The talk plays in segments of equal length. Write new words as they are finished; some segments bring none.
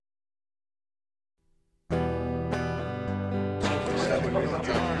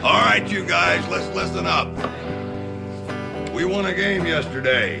All right, you guys, let's listen up. We won a game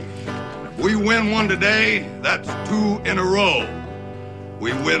yesterday. If we win one today, that's 2 in a row.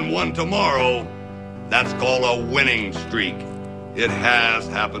 We win one tomorrow, that's called a winning streak. It has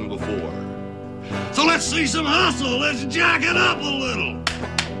happened before. So let's see some hustle. Let's jack it up a little.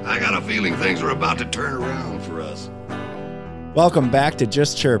 I got a feeling things are about to turn around for us. Welcome back to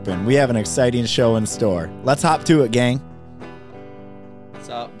Just Chirpin'. We have an exciting show in store. Let's hop to it, gang. What's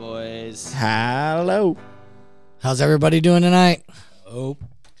up, boys? Hello. How's everybody doing tonight? Oh.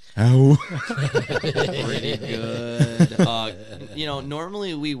 Pretty good.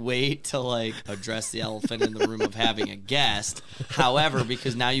 Normally we wait to address the elephant in the room of having a guest. However,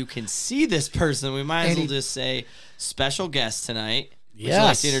 because now you can see this person, we might as well just say special guest tonight. Would you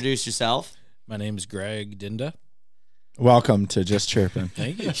like to introduce yourself? My name's Greg Dinda. Welcome to Just Chirpin'.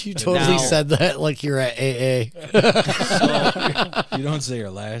 Thank you. You totally said that like you're at AA. So, you don't say your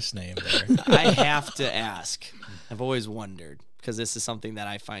last name there. I have to ask. I've always wondered, because this is something that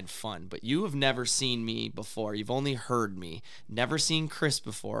I find fun, but you have never seen me before. You've only heard me. Never seen Chris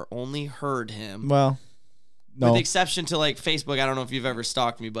before. Only heard him. Well, no. With the exception to Facebook. I don't know if you've ever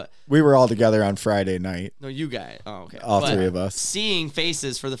stalked me, but we were all together on Friday night. no, you guys. Oh, okay. All three of us. Seeing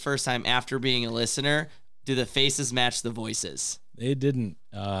faces for the first time after being a listener, do the faces match the voices? They didn't.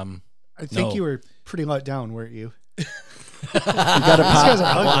 I think you were pretty let down, weren't you? You gotta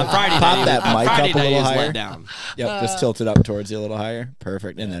on Friday pop night, that mic Friday up a night little is higher. let down. Yep, just tilt it up towards you a little higher.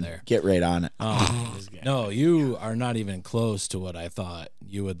 Perfect. And then there. get right on it. No, you are not even close to what I thought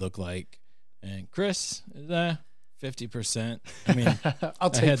you would look like. And Chris is 50%. I mean,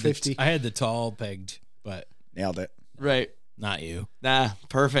 I'll take 50. I had the tall pegged, but Nailed it. Right. not you. Nah,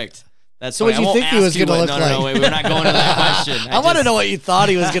 perfect. That's So what do you think he was going to look no, like? No, wait, we're not going to that question. I want to know what you thought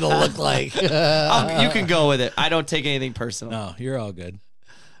he was going to look like. You can go with it. I don't take anything personal. No, you're all good.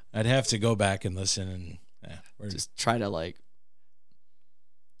 I'd have to go back and listen and we're Just try to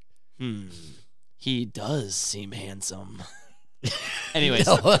he does seem handsome. Anyways,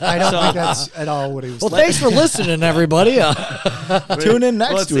 I don't think that's at all what he was Well, saying. thanks for listening, everybody. Tune in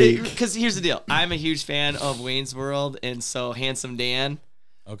next week. Because here's the deal. I'm a huge fan of Wayne's World, and so Handsome Dan,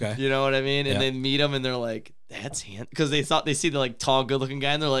 okay. you know what I mean? And Yeah. they meet him, and they're like, that's handsome. Because they thought they see the tall, good-looking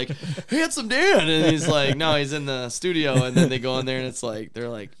guy, and they're like, Handsome Dan. And he's like, no, he's in the studio. And then they go in there, and it's like, they're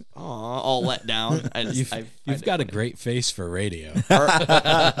like, aw, all let down. You've got a great face for radio.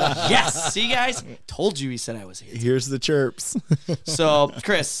 Yes. See, guys? Told you he said I was handsome. Here's the chirps. So,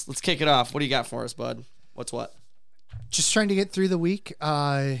 Chris, let's kick it off. What do you got for us, bud? What's what? Just trying to get through the week,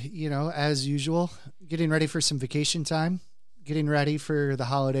 as usual, getting ready for some vacation time, getting ready for the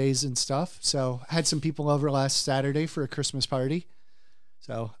holidays and stuff. So I had some people over last Saturday for a Christmas party.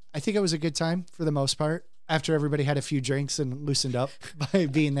 So I think it was a good time for the most part after everybody had a few drinks and loosened up by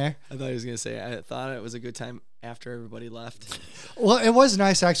being there. I thought he was going to say, I thought it was a good time after everybody left. Well, it was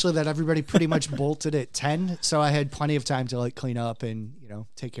nice actually that everybody pretty much bolted at 10. So I had plenty of time to clean up and,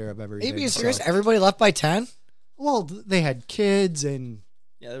 take care of everything. Are you being serious? So, Everybody left by 10? well, they had kids and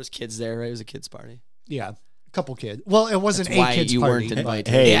Yeah, there was kids there, right? It was a kids' party. yeah, a couple kids. Well, it wasn't That's why a kids you party. weren't invited.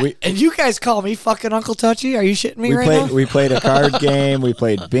 Hey, Yeah. And you guys call me fucking Uncle Touchy? Are you shitting me right now? we played a card game. We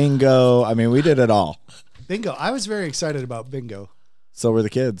played bingo. I mean, we did it all. Bingo. I was very excited about bingo. So were the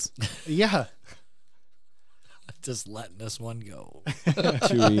kids. Yeah. Just letting this one go.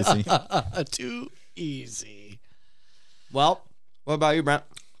 Too easy. Too easy. Well, what about you, Brent?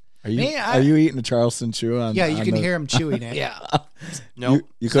 Are you Me, are you eating a Charleston chew on? Yeah, you on can the- hear him chewing it. Yeah. No, You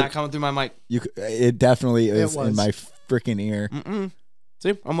it's could- not coming through my mic. It definitely is was. in my freaking ear.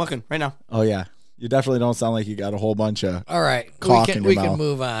 See, I'm looking right now. Oh yeah, you definitely don't sound like you got a whole bunch of. All right. Cock in your We can mouth.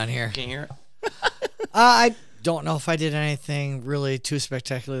 move on here. Can't hear it. I don't know if I did anything really too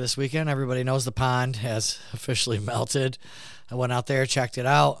spectacular this weekend. Everybody knows the pond has officially melted. I went out there, checked it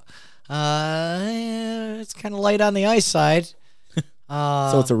out. It's kind of light on the ice side.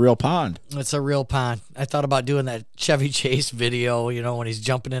 So it's a real pond. It's a real pond. I thought about doing that Chevy Chase video, when he's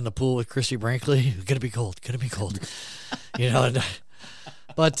jumping in the pool with Chrissy Brinkley. Gonna be cold.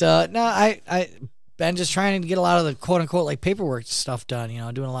 But no, I been just trying to get a lot of the quote unquote paperwork stuff done.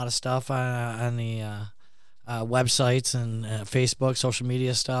 Doing a lot of stuff on the websites and Facebook, social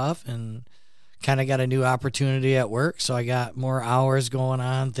media stuff, and kind of got a new opportunity at work. So I got more hours going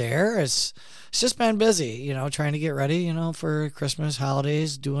on there. It's just been busy, trying to get ready, for Christmas,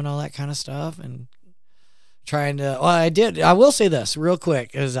 holidays, doing all that kind of stuff, and trying to. Well, I will say this real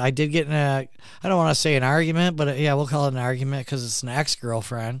quick, is I did get in I don't want to say an argument, but yeah, we'll call it an argument because it's an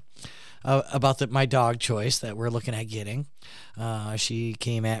ex-girlfriend about my dog choice that we're looking at getting. She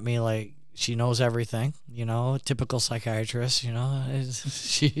came at me she knows everything, typical psychiatrist,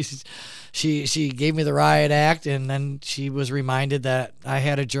 she gave me the riot act, and then she was reminded that I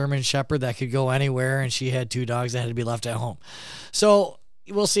had a German Shepherd that could go anywhere, and she had 2 dogs that had to be left at home. So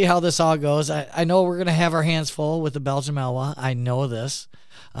we'll see how this all goes. I know we're going to have our hands full with the Belgian Malinois. I know this,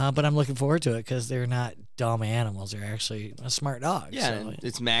 but I'm looking forward to it because they're not dumb animals. They're actually a smart dog. Yeah, so,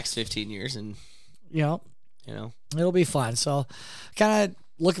 it's max 15 years, and it'll be fun. So kind of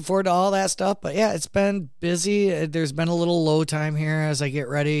looking forward to all that stuff. But yeah, it's been busy. There's been a little low time here as I get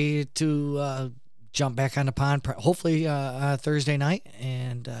ready to jump back on the pond, hopefully Thursday night,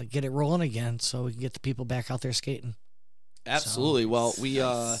 and get it rolling again so we can get the people back out there skating. Absolutely. Well, we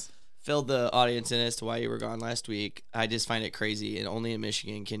filled the audience in as to why you were gone last week. I just find it crazy, and only in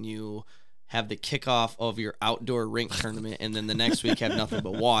Michigan can you have the kickoff of your outdoor rink tournament, and then the next week have nothing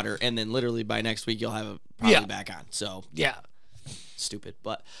but water, and then literally by next week you'll have it probably back on. So yeah, stupid.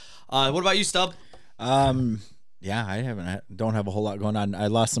 But what about you, Stub? Yeah, I don't have a whole lot going on. I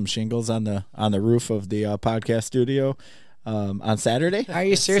lost some shingles on the roof of the podcast studio on Saturday. Are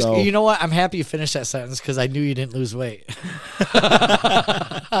you serious? So, you know what? I'm happy you finished that sentence because I knew you didn't lose weight.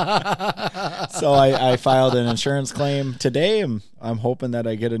 So I filed an insurance claim today. I'm hoping that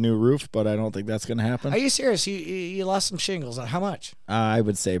I get a new roof, but I don't think that's going to happen. Are you serious? You lost some shingles. How much? I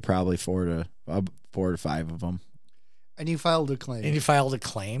would say probably 4 to 5 of them. And you filed a claim. And you filed a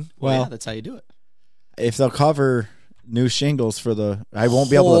claim? Well, yeah, that's how you do it. If they'll cover new shingles I won't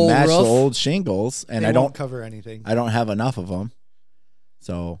be able to match roof? the old shingles, and They won't cover anything. I don't have enough of them.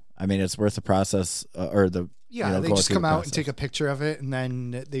 So, I mean, it's worth the process They just come out and take a picture of it, and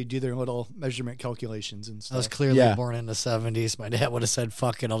then they do their little measurement calculations and stuff. I was clearly born in the 70s. My dad would have said,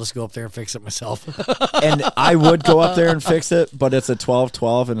 fuck it, I'll just go up there and fix it myself. And I would go up there and fix it, but it's a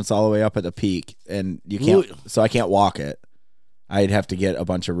 12-12, and it's all the way up at the peak, and you can't, so I can't walk it. I'd have to get a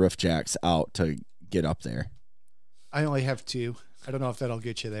bunch of roof jacks out to get up there. I only have 2. I don't know if that'll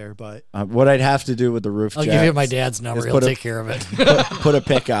get you there, but What I'd have to do with the roof I'll jacks give you my dad's number. He'll take care of it. put a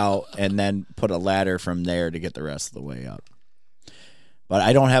pick out and then put a ladder from there to get the rest of the way up. But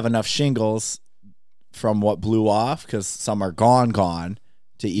I don't have enough shingles from what blew off because some are gone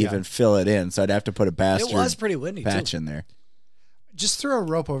to even fill it in. So I'd have to put a bastard It was pretty windy, patch too. in there. just throw a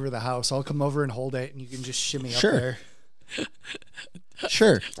rope over the house. I'll come over and hold it, and you can just shimmy Sure. up there.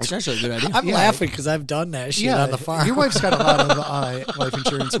 Sure. That's actually a good idea. I'm laughing because I've done that shit on the farm. Your wife's got a lot of life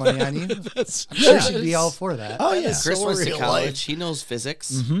insurance money on you. I'm sure she'd be all for that. Oh, yeah. Chris so went to real college. life. He knows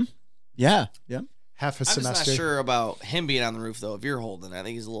physics. Mm-hmm. Yeah. Yeah. Half a I'm just semester. not sure about him being on the roof, though. If you're holding it, I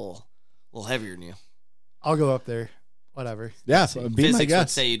think he's a little heavier than you. I'll go up there. Whatever. Yeah. So be my Physics would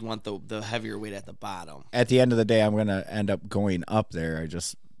guest. say you'd want the heavier weight at the bottom. At the end of the day, I'm going to end up going up there. I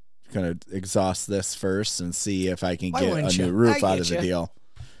just going to exhaust this first and see if I can Why get a wouldn't new you? roof I out get of the you. deal.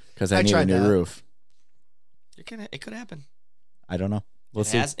 Because I I need a tried new that. roof. It could happen. I don't know. We'll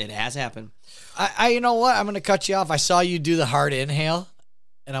see. It has happened. I you know what? I'm going to cut you off. I saw you do the hard inhale,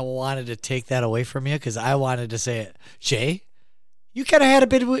 and I wanted to take that away from you because I wanted to say it. Jay, you kind of had a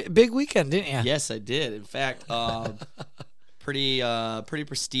big weekend, didn't you? Yes, I did. In fact, pretty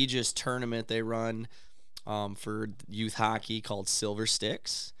prestigious tournament they run for youth hockey called Silver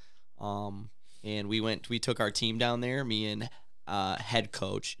Sticks. And we took our team down there. Me and head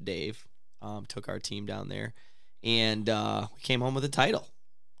coach Dave took our team down there, and we came home with a title.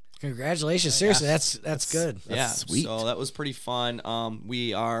 Congratulations. Seriously, that's good. Yeah, sweet. So that was pretty fun.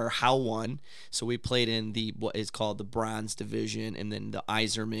 We are How One, so we played in what is called the Bronze Division, and then the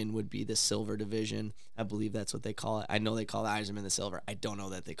Iserman would be the Silver Division. I believe that's what they call it. I know they call the Iserman the Silver. I don't know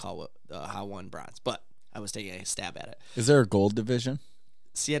that they call How One Bronze, but I was taking a stab at it. Is there a gold division?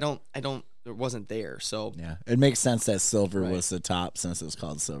 See, I don't. It wasn't there, so Yeah. It makes sense that silver Right. was the top since it's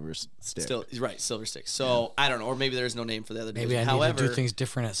called Silver Stick. still right, Silver Sticks. So I don't know, or maybe there's no name for the other Maybe division. I need However, to do things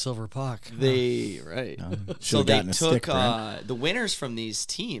different at Silver Puck. they right. Should So have they gotten a stick, took Brent. the winners from these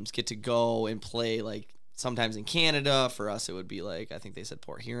teams get to go and play like sometimes in Canada. For us, it would be like I think they said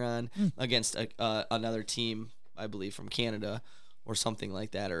Port Huron against another team, I believe from Canada or something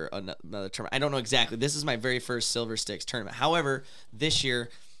like that, or another tournament. I don't know exactly. This is my very first Silver Sticks tournament. However, this year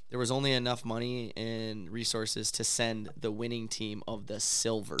there was only enough money and resources to send the winning team of the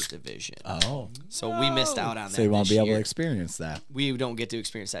Silver Division. Oh. So we missed out on that. So you won't this be able year. to experience that. We don't get to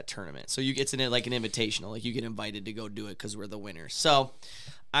experience that tournament. So it's like an invitational. Like you get invited to go do it because we're the winners. So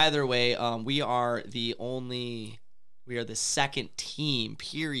either way, we are the second team,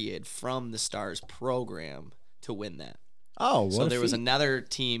 period, from the Stars program to win that. Oh, So there was another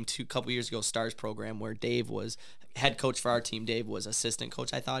team a couple years ago, Stars program, where Dave was head coach for our team. Dave was assistant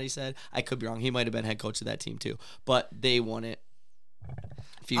coach, I thought he said. I could be wrong. He might have been head coach of that team too. But they won it.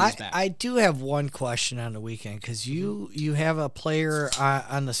 he was back. I do have one question on the weekend because you have a player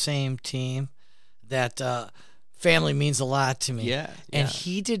on the same team that family means a lot to me. Yeah, and yeah.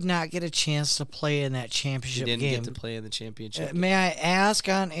 he did not get a chance to play in that championship He didn't game. get to play in the championship. May I ask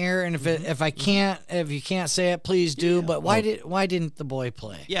on air? And if you can't say it, please do. But why didn't the boy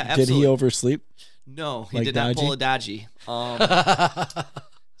play? Yeah, Did absolutely. he oversleep? No, he Like did not pull Dodgy? a dodgy.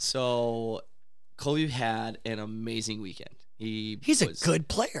 So Kobe had an amazing weekend. He's a good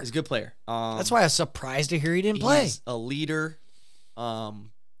player. He's a good player. That's why I was surprised to hear he didn't play. He's a leader.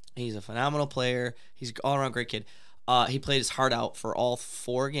 He's a phenomenal player. He's an all-around great kid. He played his heart out for all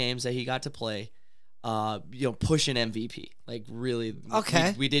 4 games that he got to play. Pushing MVP. Like really.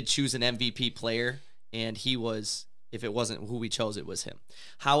 Okay. We did choose an MVP player, and he was. If it wasn't who we chose, it was him.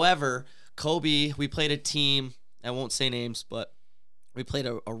 However, Kobe, we played a team. I won't say names, but we played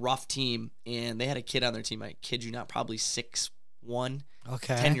a rough team, and they had a kid on their team. I kid you not, probably 6'1",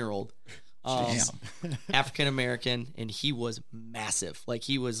 Okay. 10-year-old. African American, and he was massive. Like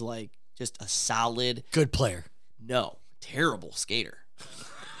he was like just a solid, Good player. terrible skater.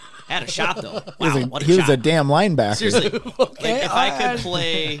 Had a shot though. Wow, what a he shot! was a damn linebacker. Seriously, like, if I could alright.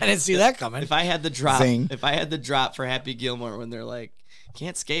 play, I didn't see that coming. if I had the drop, Zing. if I had the drop for Happy Gilmore when they're like,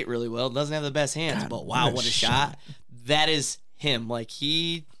 can't skate really well, doesn't have the best hands, but wow, what a shot! That is him. Like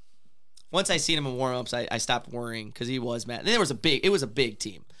he. Once I seen him in warm-ups, I stopped worrying because he was mad. It was a big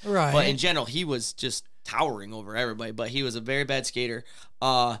team. Right. But in general, he was just towering over everybody. But he was a very bad skater.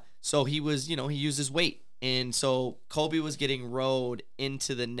 So he was, he used his weight. And so Kobe was getting rode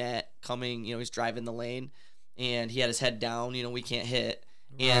into the net coming, he's driving the lane. And he had his head down, we can't hit.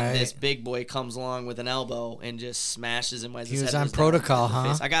 And Right. this big boy comes along with an elbow and just smashes him. As He his was head on down protocol, in the huh?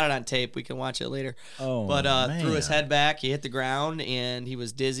 face. I got it on tape. We can watch it later. Oh, But threw his man. head back. He hit the ground, and he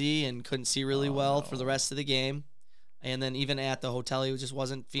was dizzy and couldn't see really well for the rest of the game. And then even at the hotel, he just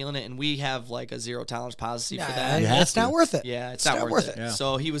wasn't feeling it. And we have like a 0 tolerance policy for that. You have It's not to. worth it. Yeah, it's not worth it. Yeah.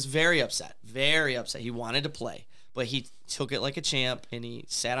 So he was very upset. Very upset. He wanted to play, but he took it like a champ, and he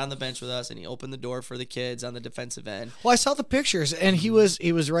sat on the bench with us, and he opened the door for the kids on the defensive end. Well, I saw the pictures, and he was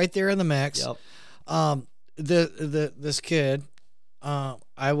right there in the mix. Yep. This kid,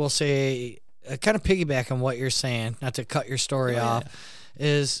 I will say, kind of piggyback on what you're saying, not to cut your story off,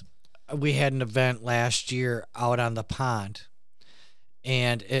 is we had an event last year out on the pond,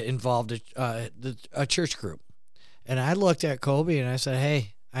 and it involved a church group, and I looked at Kobe and I said,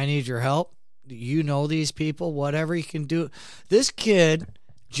 "Hey, I need your help. You know these people, whatever you can do." This kid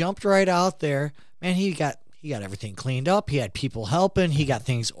jumped right out there, man. He got everything cleaned up. He had people helping. He got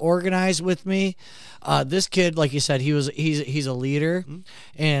things organized with me. This kid, like you said, he's a leader,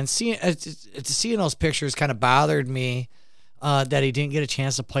 and seeing those pictures kind of bothered me. That he didn't get a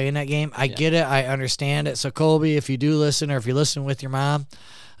chance to play in that game. I get it. I understand it. So Kobe, if you do listen, or if you listen with your mom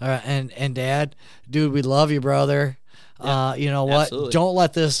and dad, dude, we love you, brother. You know what? absolutely. Don't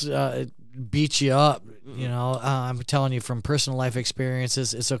let this beat you up. I'm telling you from personal life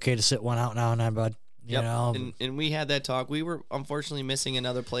experiences, it's okay to sit one out now and then, bud. You know, and we had that talk. We were unfortunately missing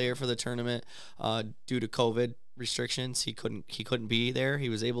another player for the tournament due to COVID restrictions. He couldn't be there. He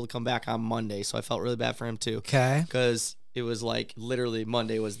was able to come back on Monday, so I felt really bad for him too. okay. Because it was like literally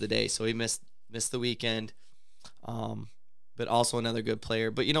Monday was the day, so he missed the weekend. But also another good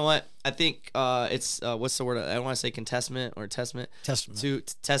player. But you know what? I think it's what's the word? I don't want to say contestment or testament.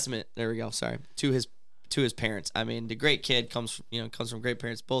 Testament. There we go. Sorry. To his parents. I mean, the great kid comes from great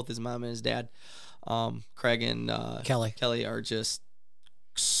parents. Both his mom and his dad, Craig and Kelly are just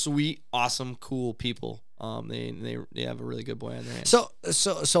sweet, awesome, cool people. They have a really good boy on their hands.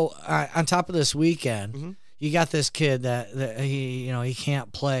 So on top of this weekend, you got this kid that he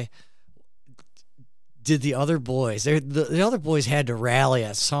can't play. Did the other boys? The other boys had to rally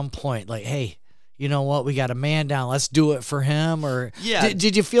at some point. Like, hey, you know what? We got a man down. Let's do it for him. Or Yeah.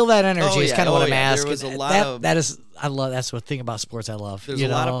 did you feel that energy? Oh, It's yeah. kind of what Oh, I'm yeah. asking. There was a lot I love. That's the thing about sports I love. There's a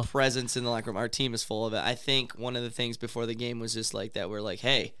lot of presence in the locker room. Our team is full of it. I think one of the things before the game was just like that. We're like,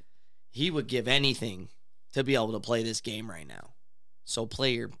 hey, he would give anything to be able to play this game right now. So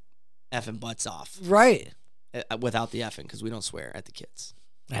play your effing butts off. Right. Without the effing, because we don't swear at the kids.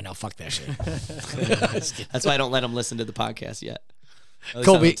 I know. Fuck that shit. That's why I don't let them listen to the podcast yet. At least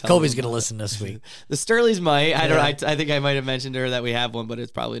I don't tell Kobe's them. gonna listen this week. The Sterleys might. I think I might have mentioned her that we have one, but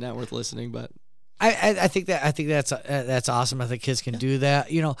it's probably not worth listening. But I think that's awesome. I think kids can do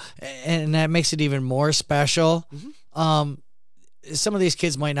that, and that makes it even more special. Some of these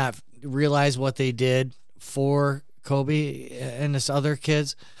kids might not realize what they did for Kobe and this other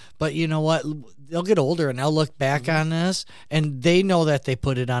kids, but you know what? They'll get older and they'll look back on this, and they know that they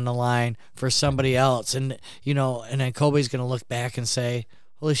put it on the line for somebody else, and then Kobe's gonna look back and say,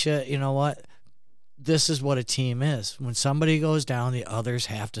 holy shit, you know what? This is what a team is. When somebody goes down, the others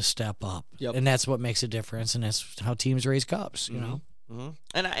have to step up. Yep. And that's what makes a difference, and that's how teams raise cups, you know?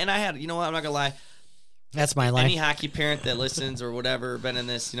 And I had, you know what, I'm not going to lie. That's my line. Any hockey parent that listens or whatever, been in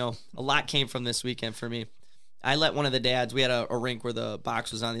this, a lot came from this weekend for me. I let one of the dads, we had a rink where the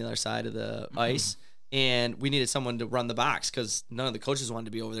box was on the other side of the ice, and we needed someone to run the box because none of the coaches wanted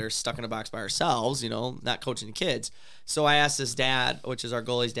to be over there stuck in a box by ourselves, not coaching the kids. So I asked this dad, which is our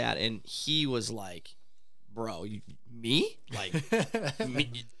goalie's dad, and he was like, bro, me? Like, me?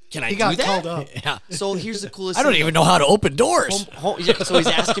 Can I He do got that? called up. Yeah. So here's the coolest I don't thing. even know how to open doors. Yeah, so he's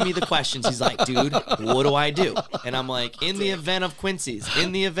asking me the questions. He's like, dude, what do I do? And I'm like, in the event of Quincy's,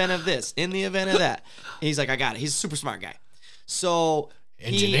 in the event of this, in the event of that. And he's like, I got it. He's a super smart guy. So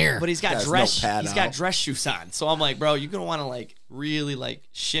Engineer. but he's got Got his dress. notepad He's got out. dress shoes on. So I'm like, bro, you're gonna want to really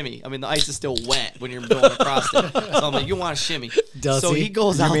shimmy. I mean, the ice is still wet when you're going across it. So I'm like, you want to shimmy. Does so he? he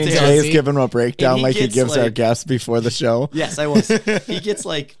goes You out mean there. Jay's giving him a breakdown And he like he gets, gives our like- guests before the show? Yes, I was. He gets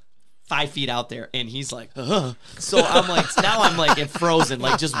 5 feet out there, and he's like, ugh. So I'm like, now I'm like frozen,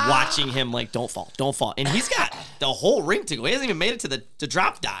 just watching him, don't fall. And he's got the whole rink to go. He hasn't even made it to the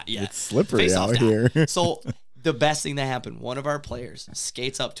drop dot yet. It's slippery Face-off out dot. here. So the best thing that happened, one of our players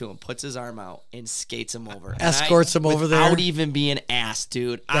skates up to him, puts his arm out, and skates him over. And Escorts him over there? without even being asked,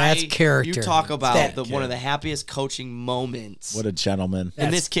 dude. That's character. You talk about That's one of the happiest coaching moments. What a gentleman.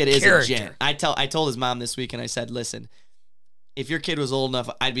 And this That's kid is character. a gent. I told his mom this week, and I said, listen, if your kid was old enough,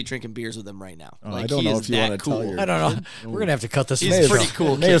 I'd be drinking beers with him right now. I don't he know is if you that wanna tell cool. your- I don't know. We're going to have to cut this. He's from the pretty show.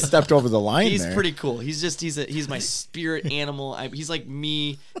 cool. May have kid. stepped over the line He's there. pretty cool. He's my spirit animal. He's like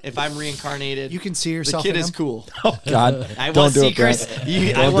me if I'm reincarnated. You can see the yourself kid in is him. cool. Oh, God. I Don't was do it, Chris. Brent. I Don't do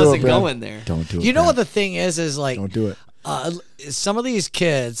it, wasn't Brent. going there. Don't do it. You know what Brent. the thing is like Don't do it. some of these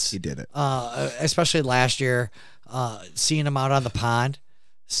kids, He did it. especially last year, seeing them out on the pond,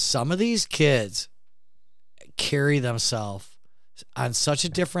 some of these kids carry themselves on such a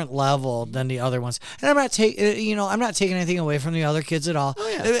different level than the other ones. And I'm not taking anything away from the other kids at all.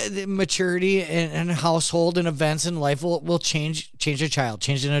 The maturity and household and events in life will change a child,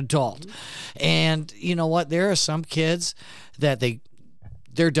 change an adult. And you know what? There are some kids that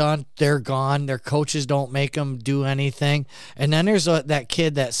they're done, they're gone, their coaches don't make them do anything. And then there's that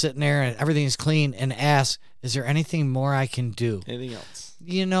kid that's sitting there and everything's clean and asks, is there anything more I can do? Anything else?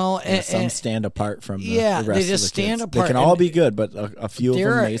 Some stand apart from the, yeah, the rest they just of the stand kids. apart. They can all And be good, but a few of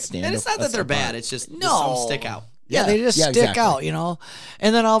there them are- may stand And it's not that they're apart. bad. It's just No. some stick out. Yeah, they just stick exactly. out,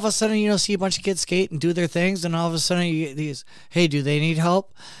 And then all of a sudden, see a bunch of kids skate and do their things, and all of a sudden you get these, hey, do they need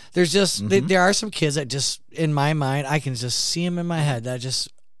help? There's just, there are some kids that just, in my mind, I can just see them in my head that just,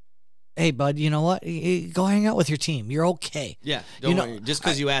 hey, bud, you know what? Go hang out with your team. You're okay. Yeah. You Don't know, worry. Just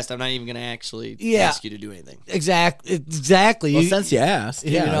because you asked, I'm not even going to actually Yeah. ask you to do anything. Exactly. Well, since you asked,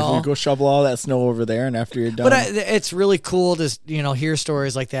 you know. you go shovel all that snow over there, and after you're done, But it's really cool to hear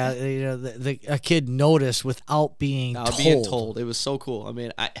stories like that. A kid noticed without being told. It was so cool. I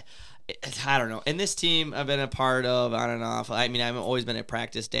mean, I don't know. And this team I've been a part of on and off. I mean, I've always been a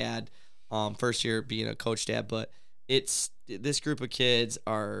practice dad. First year being a coach dad, but this group of kids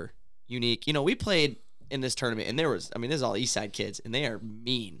are unique. We played in this tournament, and this is all East Side kids, and they are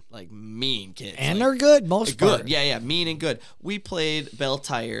mean kids, And they're good, most good. part. Yeah, mean and good. We played Bell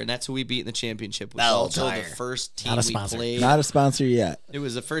Tire, and that's who we beat in the championship. It was Bell also Tire. the first team Not a we sponsor. played. not a sponsor yet. It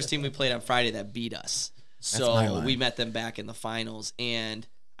was the first team we played on Friday that beat us. my So line. we met them back in the finals, and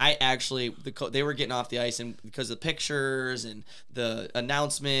I actually they were getting off the ice, and because of the pictures and the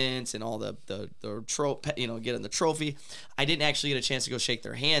announcements and all the getting the trophy, I didn't actually get a chance to go shake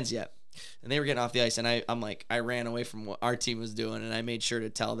their hands yet. And they were getting off the ice, and I ran away from what our team was doing, and I made sure to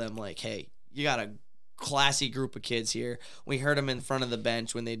tell them, hey, you got a classy group of kids here. We heard them in front of the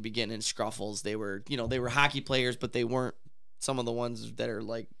bench when they'd be getting in scruffles. They were, they were hockey players, but they weren't some of the ones that are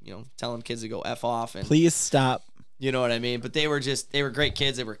telling kids to go F off. And Please stop. you know what I mean? But they were great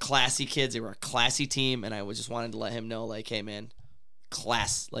kids. They were classy kids. They were a classy team. And I just wanted to let him know, hey, man,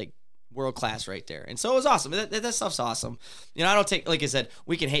 class, world class right there. And so it was awesome. That stuff's awesome. I don't take, like I said,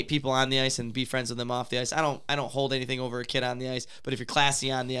 we can hate people on the ice and be friends with them off the ice. I don't hold anything over a kid on the ice, but if you're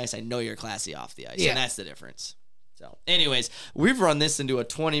classy on the ice, I know you're classy off the ice. Yeah. And that's the difference. So anyways, we've run this into a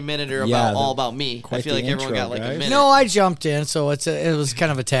 20-minute Yeah, all about me. I quite feel the like everyone intro, got a guys. minute. No, I jumped in, so it was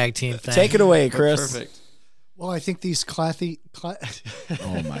kind of a tag team thing. Take it away, Chris. Perfect. Well, I think these classy, Oh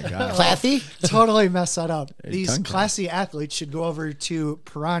my God. Clathy? totally mess that up. Hey, These tongue tie. classy athletes should go over to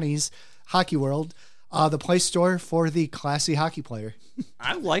Pirani's Hockey World, the play store for the classy hockey player.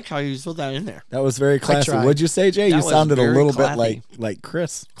 I like how you threw that in there. That was very classy. tried. What'd you say, Jay? That You was sounded a very little classy. bit like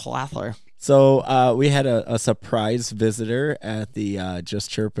Chris. Clathler. So we had a surprise visitor at the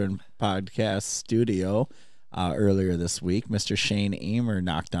Just Chirpin podcast studio earlier this week. Mr. Shane Amer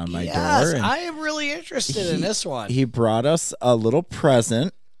knocked on my door. And I am really interested in this one. he brought us a little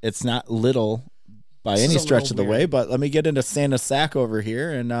present. It's not little by This any is a stretch little of the weird. way, but let me get into Santa's sack over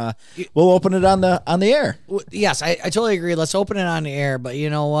here, and we'll open it on the air. Yes, I totally agree. Let's open it on the air. But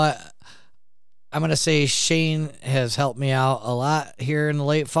you know what? I'm gonna say Shane has helped me out a lot here in the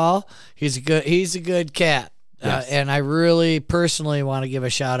late fall. He's a good cat. Yes. And I really personally want to give a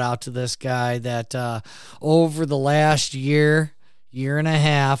shout out to this guy that over the last year and a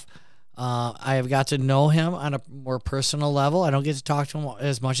half, I have got to know him on a more personal level. I don't get to talk to him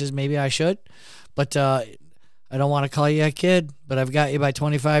as much as maybe I should, but I don't want to call you a kid, but I've got you by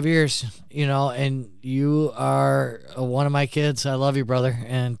 25 years, and you are one of my kids. I love you, brother.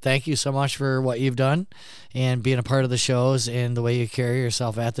 And thank you so much for what you've done and being a part of the shows and the way you carry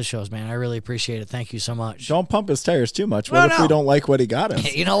yourself at the shows, man. I really appreciate it. Thank you so much. Don't pump his tires too much. What if we don't like what he got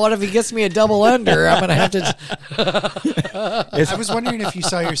us? You know what? If he gets me a double ender, I'm going to have to. I was wondering if you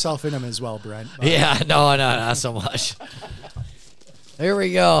saw yourself in him as well, Brent. but- Yeah, no, not so much. There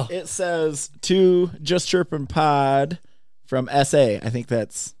we go. It says to Just Chirpin Pod from SA. I think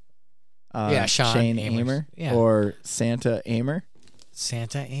that's Yeah, Sean Shane Amers. Amer Yeah. or Santa Amer.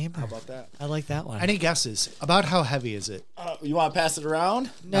 Santa Amer. How about that? I like that one. Any guesses about how heavy is it? You want to pass it around?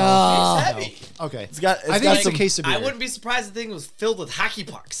 No. Heavy. Okay, It's got I think got it's a case of beer. I wouldn't be surprised if the thing was filled with hockey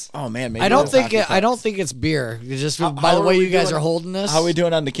pucks. Oh man, maybe I don't it's think hockey I don't pucks. think it's beer. Just How- by how the are way we you guys doing- are holding this. How are we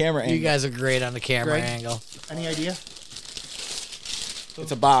doing on the camera angle? You guys are great on the camera Greg? angle. Any idea?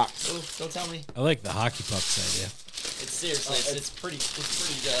 It's a box. Oh, don't tell me. I like the hockey pucks idea. It's seriously, it's pretty.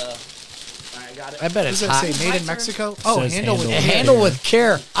 I got it. I bet What it's does that hot. say? Made in turn. Mexico? Oh, Says handle with handle. care. Handle with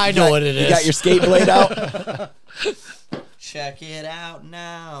care. I know what it is. You got your skate blade out. Check it out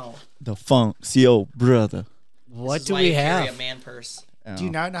now. The Funkcio brother. What This is do why we you carry have? a man purse. Do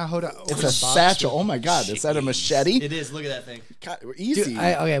you not know how to open It's a box? satchel. Oh my god, is that a machete? It is. Look at that thing. God, easy.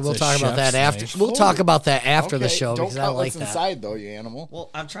 Okay, we'll It's a talk about that chef's after. knife. We'll talk about that after the Okay, show don't because I cut like what's that. inside though, you animal.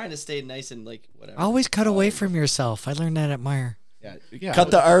 Well, I'm trying to stay nice and like whatever. Always cut away from yourself. I learned that at Meyer. Yeah. Cut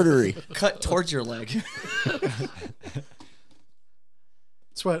the artery. Cut towards your leg.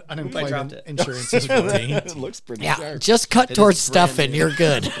 That's what dropped unemployment it. insurance is for. It looks pretty Yeah, sharp. just cut It towards is stuff brand and new. you're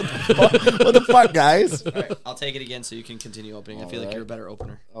good. What the fuck, guys? All right, I'll take it again so you can continue opening. I feel like right. you're a better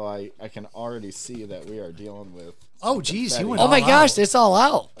opener. Oh, I can already see that we are dealing with. Oh, geez, you went Oh my all gosh, out. it's all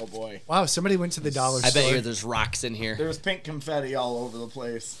out. Oh boy. Wow, somebody went to the dollar I store. bet you there's rocks in here. There's pink confetti all over the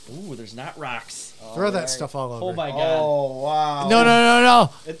place. Ooh, there's not rocks. Throw that stuff all over. Oh my god. Oh wow.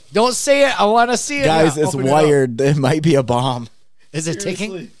 No. Don't say it. I want to see it. Guys, now. it's Open it wired. It might be a bomb. Is it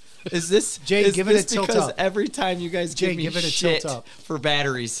ticking? Is this Jay, is give it this a tilt because up. every time you guys Jay, give me give it a shit tilt up. for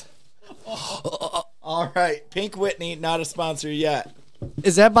batteries? All right, Pink Whitney, not a sponsor yet.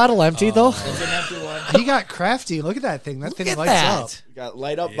 Is that bottle empty though? It's an empty one. He got crafty. Look at that thing. That thing Look at lights that. up. We got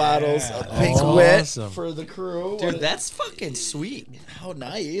light up bottles of Pink Awesome. Wit for the crew. Dude, that's fucking sweet. How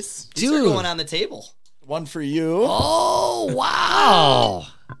nice. These are Dude. going on the table. One for you. Oh wow!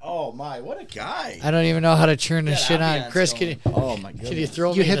 Oh my, what a guy. I don't even know how to turn this That shit on. ambiance Chris, going. Oh my can you goodness.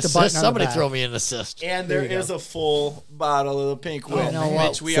 throw You me hit an the button assist? on the Somebody back. throw me an assist. And there is a full bottle of the Pink Wit. You know what?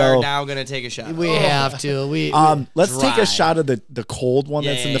 Which we So- are now going to take a shot. We have to. Let's take Dry. a shot of the cold one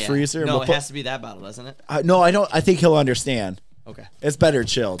Yeah, that's yeah, in the yeah. freezer. and No, we'll it put- has to be that bottle, doesn't it? No, I don't. I think he'll understand. Okay. It's better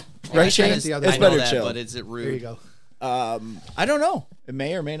chilled, I right, Shane? know It's the other I know better that, chilled. but is it rude? There you go. I don't know. It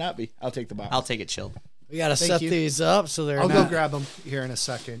may or may not be. I'll take the bottle. I'll take it chilled. We got to Thank set you. these up so they're I'll not. go grab them here in a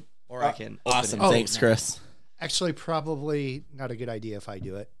second. Or I can open Awesome. it. Oh, Thanks, Chris. Actually, probably not a good idea if I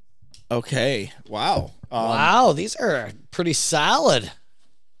do it. Okay. Wow. Wow, these are pretty solid.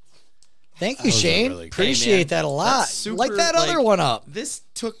 Thank you, Those are Shane. really good. Appreciate Hey, man, that a lot. that's super, Light that other like- one up. This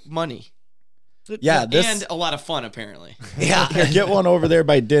took money. Yeah. This. And a lot of fun, apparently. Yeah. Here, get one over there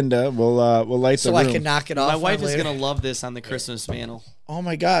by Dinda. We'll light So the I room. can knock it off. My wife is later. going to love this on the Christmas mantle. Oh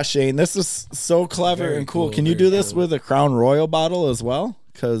my gosh, Shane, this is so clever Very and cool. cool, Can you very do this cool. with a Crown Royal bottle as well?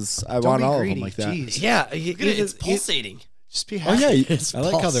 Because I Don't want be all greedy. of them like that. Jeez. Yeah. Look at it. It's pulsating. Just be Oh happy. yeah. It's I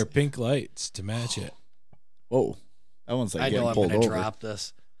like how pulse. they're pink lights to match it. Whoa, that one's like I know getting I'm pulled going to over. drop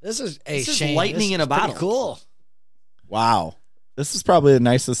this. This is This is Shane, lightning this in a is pretty bottle. Cool. Wow, this is probably the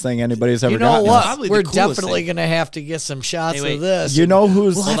nicest thing anybody's ever You know gotten. what? Probably the We're coolest definitely thing. going to have to get some shots Hey, wait. of this. You know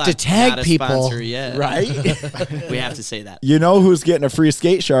who's We'll have Hold to on. tag Not a people. sponsor yet. right? We have to say that. You know who's getting a free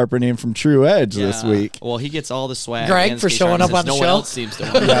skate sharpening from True Edge this Yeah. week? Well, he gets all the swag. Greg, and for skate showing up sharpness. on the no show. one else seems to.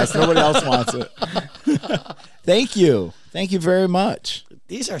 want it. Yes, nobody else wants it. Thank you very much.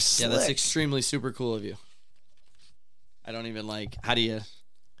 These are Yeah, slick. that's extremely super cool of you. I don't even like. How do you?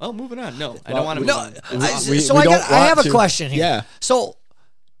 Oh, moving on. No, I don't want to move No, on. I have a question here. Yeah. So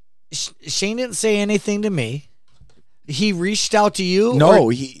Shane didn't say anything to me. He reached out to you? No,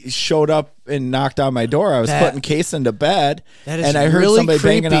 or- he showed up and knocked on my door. I was That- putting Case into bed, That is and I heard really somebody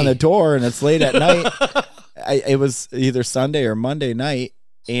banging on creepy. the door, and it's late at night. It was either Sunday or Monday night,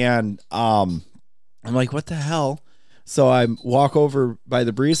 and I'm like, what the hell? So I walk over by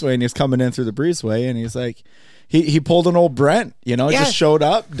the breezeway, and he's coming in through the breezeway, and he's like, he pulled an old Brent, Yeah. just showed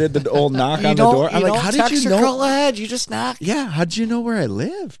up, did the old knock You on the don't- door. I'm you like, don't how did text you or know? call ahead. You just knock. Yeah, how did you know where I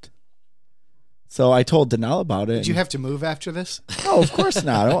lived? So I told Danelle about it. Did you have to move after this? No, of course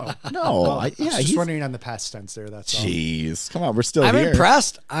not. Yeah, Just he's. wondering on the past tense there. That's all. Jeez, come on, we're still I'm here.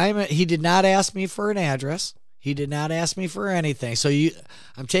 impressed. He did not ask me for an address. He did not ask me for anything. So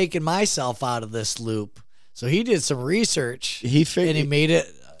I'm taking myself out of this loop. So he did some research. He and he made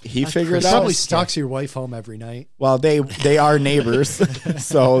it. He figured He out. probably stalks your wife home every night. Well, they are neighbors,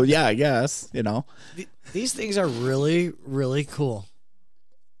 so yeah, I guess These things are really, really cool.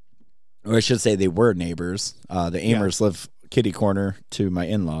 Or I should say they were neighbors. The Amers live kitty corner to my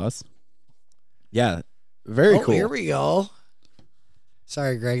in-laws. Yeah, very cool. Here we go.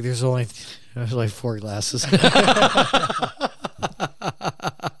 Sorry, Greg. There's only 4 glasses.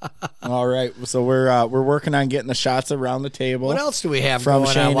 All right, so we're working on getting the shots around the table. What else do we have from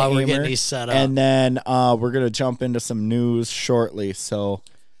going Shane on while we're Amer. getting these set up? And then we're gonna jump into some news shortly. So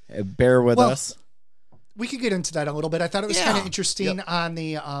bear with us. We could get into that a little bit. I thought it was kind of interesting on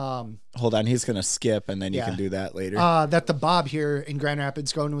the Hold on, he's gonna skip, and then you Yeah. can do that later. that the Bob here in Grand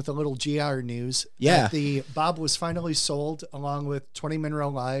Rapids going with a little GR news. Yeah. That the Bob was finally sold along with 20 Monroe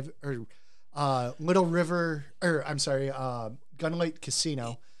Live or Little River or I'm sorry, Gun Lake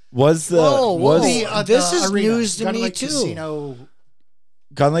Casino. Was the Whoa, whoa. was This the is arena, news to Gun me, Lake too. Casino.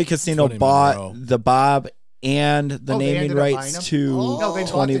 Gun Lake Casino 20 bought Monroe. the Bob and the Oh, they naming ended up buying rights them? to No, they bought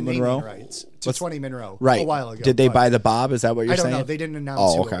 20 the naming Monroe? rights to What's- 20 Monroe Right. a while ago. Did they but buy the Bob? Is that what you're I don't saying? know. They didn't announce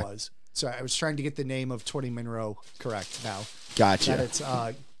Oh, who okay. it was. So I was trying to get the name of 20 Monroe correct now. Gotcha. That it's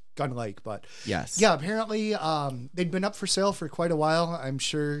Gun Lake, but Yes. yeah, apparently they'd been up for sale for quite a while. I'm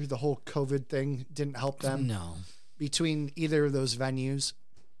sure the whole COVID thing didn't help them no. between either of those venues.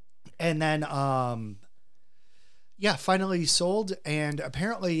 And then finally sold, and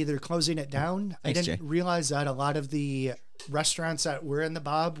apparently they're closing it down. Thanks, I didn't Jay. realize that a lot of the restaurants that were in the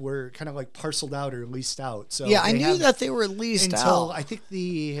Bob were kind of like parceled out or leased out. So Yeah, I they knew have that they were leased until out. I think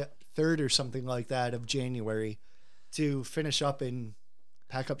the 3rd or something like that of January to finish up and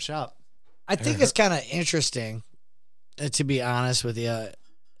pack up shop. I think it's kind of interesting, to be honest with you.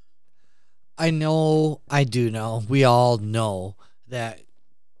 I do know, we all know that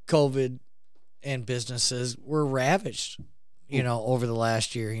COVID and businesses were ravaged, over the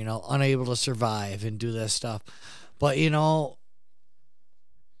last year, unable to survive and do this stuff. But,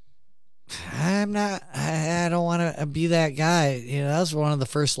 I don't want to be that guy. That was one of the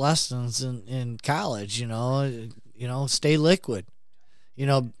first lessons in college, stay liquid.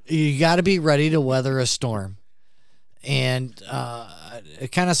 You got to be ready to weather a storm. And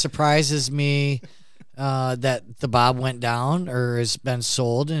it kind of surprises me that the Bob went down or has been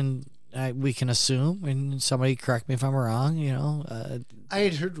sold, and we can assume, and somebody correct me if I'm wrong, I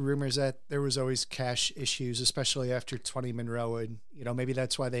had heard rumors that there was always cash issues, especially after 20 Monroe, and maybe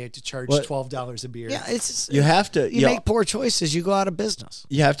that's why they had to charge What? $12 a beer. yeah, it's You have to you make poor choices, you go out of business.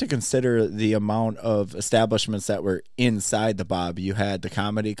 you have to consider the amount of establishments that were inside the Bob. You had the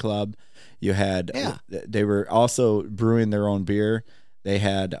comedy club. You had they were also brewing their own beer. They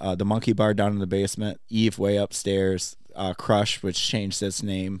had the Monkey Bar down in the basement, Eve way upstairs, Crush, which changed its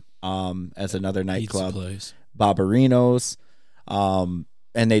name as another Pizza nightclub, place. Barbarinos,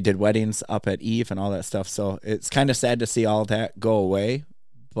 and they did weddings up at Eve and all that stuff. So it's kind of sad to see all that go away,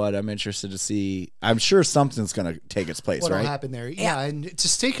 but I'm interested to see. I'm sure something's going to take its place, What'll right? happen there? Yeah, and to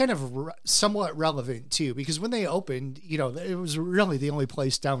stay kind of somewhat relevant too, because when they opened, it was really the only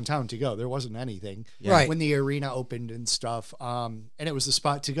place downtown to go. There wasn't anything. Right. When the arena opened and stuff, and it was the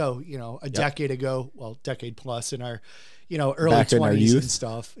spot to go. A decade ago, well, decade plus in our, early Back in our 20s youth. and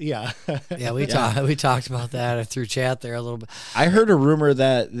stuff. Yeah. Yeah, we talked about that through chat there a little bit. I heard a rumor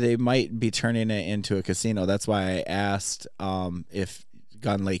that they might be turning it into a casino. That's why I asked if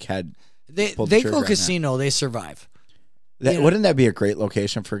Gun Lake had. They Pulled the trigger go on that. casino, they survive. Wouldn't that be a great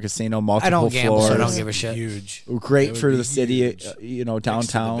location for a casino? Multiple I don't gamble, floors. so I don't give a shit. Huge. Great That for would the be city, huge. Next to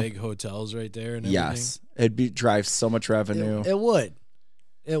downtown. the big hotels right there and everything. Yes, it'd drive so much revenue. It would.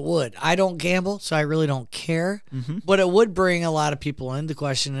 It would. I don't gamble, so I really don't care. But it would bring a lot of people in. The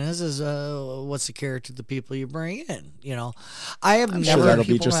question is what's the character of the people you bring in? You know, I have I'm never. sure that'll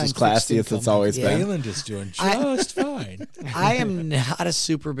be people just on as classy as fixed it's income. always been. Balin is doing just fine. I am not a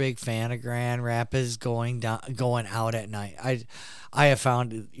super big fan of Grand Rapids going out at night. I have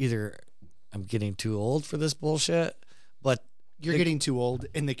found either I'm getting too old for this bullshit, but You're getting too old,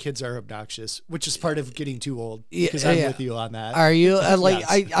 and the kids are obnoxious, which is part of getting too old. Yeah, Because I'm yeah. with you on that. are you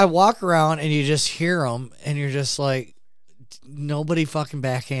Yes. I walk around and you just hear them and you're just like, nobody fucking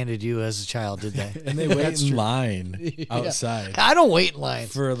backhanded you as a child, did they? And they wait That's in true. line outside I don't wait in line.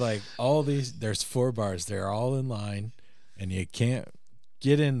 for like all these. There's 4 bars. They're all in line, and you can't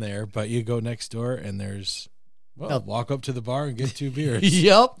get in there. But you go next door, and there's walk up to the bar and get 2 beers.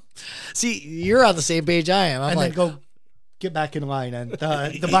 Yep. See, you're on the same page I am. I'm and like, then go get back in line and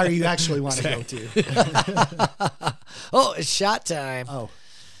the bar you actually want to go to. oh, it's shot time. Oh,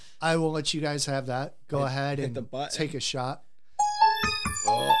 I will let you guys have that. Go ahead hit and the button. take a shot.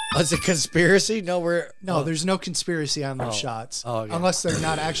 Oh, it's a conspiracy? No, No, there's no conspiracy on those shots. Oh, okay. Unless they're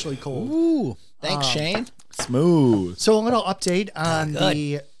not actually cold. Ooh, thanks, Shane. Smooth. So a little update on good.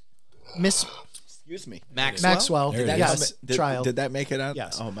 the Miss Excuse me. Maxwell. There it is. Yes, trial. Did that make it out?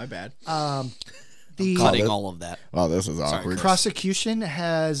 Yes. Oh, my bad. The Cutting all of that. Oh, this is awkward. prosecution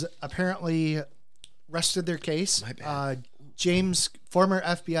has apparently rested their case. My bad. Former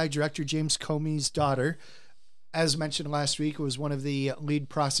FBI Director James Comey's daughter, as mentioned last week, was one of the lead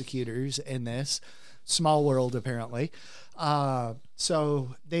prosecutors in this. Small world, apparently.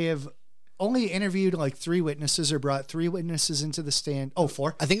 So they have only interviewed like 3 witnesses or brought 3 witnesses into the stand. Oh,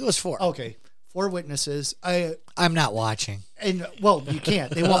 4? I think it was 4. Okay. 4 witnesses. I'm not watching. Well, you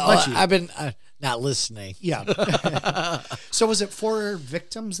can't. They won't let you. I've been not listening. Yeah. So was it 4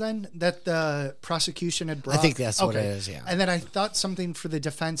 victims then that the prosecution had brought? I think that's what it is, yeah. And then I thought something for the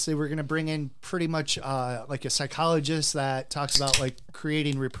defense, they were going to bring in pretty much like a psychologist that talks about like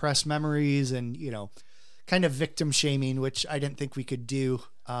creating repressed memories and, you know, kind of victim shaming, which I didn't think we could do,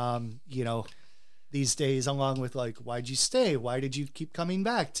 you know, these days, along with like, why'd you stay? Why did you keep coming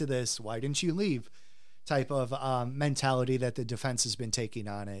back to this? Why didn't you leave? Type of mentality that the defense has been taking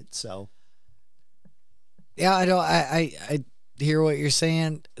on it. So Yeah, I know. I hear what you're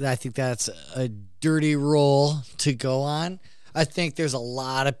saying. I think that's a dirty role to go on. I think there's a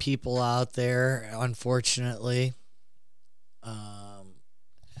lot of people out there, unfortunately,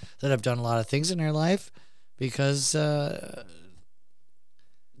 that have done a lot of things in their life because they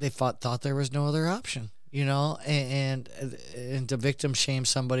thought there was no other option, you know, and to victim shame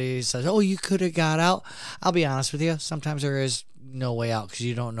somebody who says, oh, you could have got out. I'll be honest with you. Sometimes there is no way out because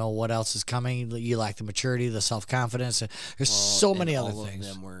you don't know what else is coming. You lack the maturity, the self-confidence. There's so many other all things.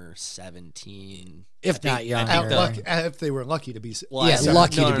 Of them were 17. If not younger. if they were lucky to be. Well, Yeah, I-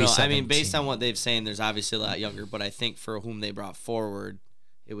 lucky no, to be I mean, 17. based on what they've saying, there's obviously a lot younger, but I think for whom they brought forward,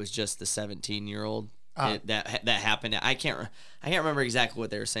 it was just the 17-year-old that happened. I can't remember exactly what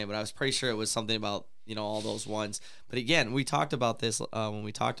they were saying, but I was pretty sure it was something about, you know, all those ones. But again, we talked about this when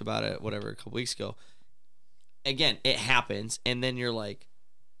we talked about it, whatever, a couple weeks ago. Again, it happens, and then you're like,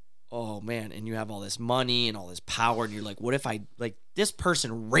 oh man, and you have all this money and all this power, and you're like, what if I, like, this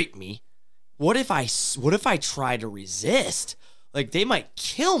person raped me? What if I try to resist? Like, they might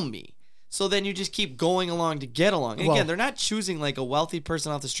kill me. So then you just keep going along to get along. And again, they're not choosing like a wealthy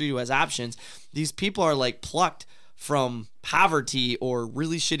person off the street who has options. These people are like plucked from poverty or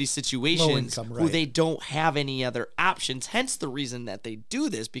really shitty situations income, who right. they don't have any other options. Hence the reason that they do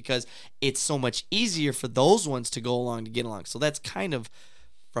this, because it's so much easier for those ones to go along to get along. So that's kind of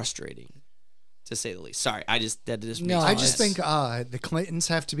frustrating, to say the least. Sorry, I just think the Clintons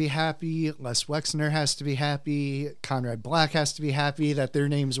have to be happy. Les Wexner has to be happy. Conrad Black has to be happy that their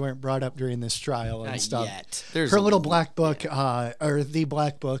names weren't brought up during this trial and Not stuff. yet. There's Her a little little- black book, or the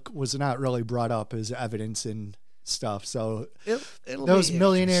black book, was not really brought up as evidence and stuff. So It'll those be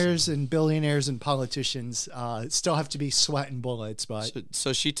millionaires and billionaires and politicians still have to be sweating bullets, but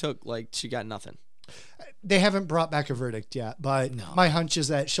So she got nothing. they haven't brought back a verdict yet. But my hunch is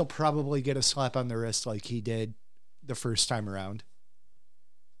that she'll probably get a slap on the wrist like he did the first time around.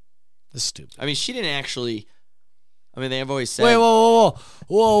 That's stupid. I mean, she didn't actually. I mean, they have always said. Wait,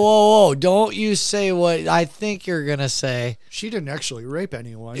 whoa! Don't you say what I think you're gonna say. She didn't actually rape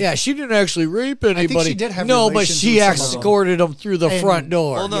anyone. Yeah, she didn't actually rape anybody. she did have no, but relations she with some of them. escorted him through the And- front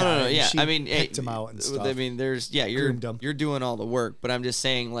door. Well, no. and Yeah, she I mean, picked him out and stuff. I mean, Groomed him. you're doing all the work, but I'm just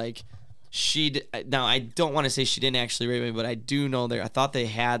saying, like, now I don't want to say she didn't actually rape me, but I do know I thought they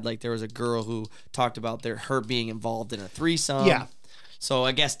had, like, there was a girl who talked about her being involved in a threesome. Yeah. So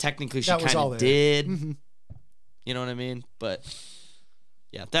I guess technically she That was kind all of there. did. You know what I mean? But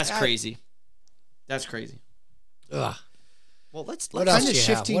Yeah, that's crazy. That's crazy. Ugh. Well, let's What Kind else of do you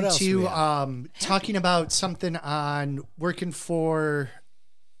have? shifting What else do we to have? talking about something on working for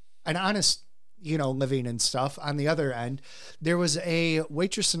an honest, living and stuff. On the other end, there was a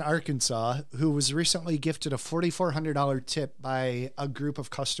waitress in Arkansas who was recently gifted a $4,400 tip by a group of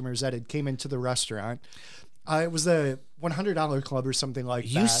customers that had came into the restaurant. It was the $100 club or something like that.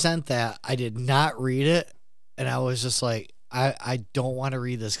 You sent that. I did not read it, and I was just like, I don't want to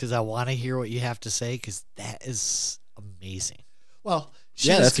read this because I want to hear what you have to say because that is amazing. Well, she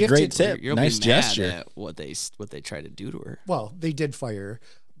Yeah, was that's a great gifted- tip. You'll Nice be mad gesture. at what they try to do to her. Well, they did fire her,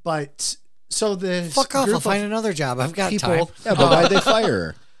 but so the Fuck off! group I'll of find another job. I've got people. time. Yeah, but why'd they fire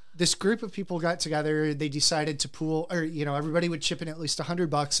her? This group of people got together. They decided to pool, or everybody would chip in at least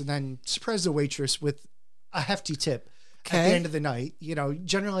 $100, and then surprise the waitress with a hefty tip at the Okay. end of the night.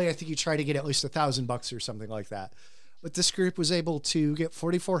 Generally, I think you try to get at least $1,000 or something like that. But this group was able to get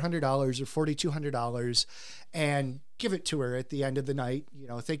 $4,400 or $4,200 and give it to her at the end of the night.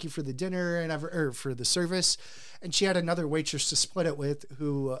 Thank you for the dinner or for the service. And she had another waitress to split it with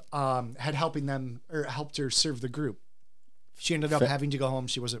who had helped her serve the group. She ended up having to go home.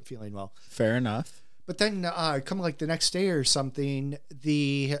 She wasn't feeling well. Fair enough. But then, come like the next day or something,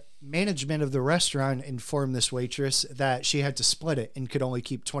 the management of the restaurant informed this waitress that she had to split it and could only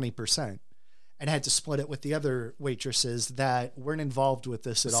keep 20%, and had to split it with the other waitresses that weren't involved with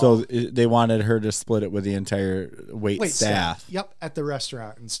this at all. So they wanted her to split it with the entire wait staff. Yep, at the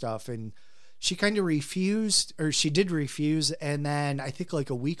restaurant and stuff. And she kind of refused, or she did refuse. And then I think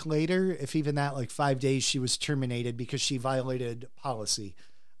like a week later, if even that, like 5 days, she was terminated because she violated policy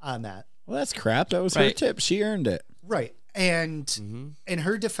on that. Well, that's crap. That was her Right. tip. She earned it. Right. And in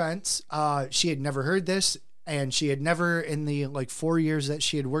her defense, she had never heard this, and she had never, in the like 4 years that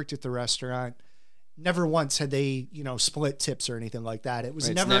she had worked at the restaurant, never once had they, split tips or anything like that. It was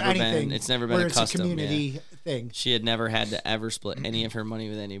Right, never anything. it's never been where a it's custom, a community thing. She had never had to ever split any of her money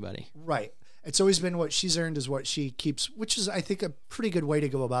with anybody. Right. It's always been what she's earned is what she keeps, which is, I think, a pretty good way to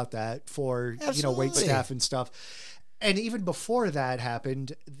go about that for, wait Absolutely. staff and stuff. And even before that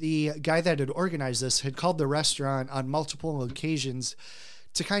happened, the guy that had organized this had called the restaurant on multiple occasions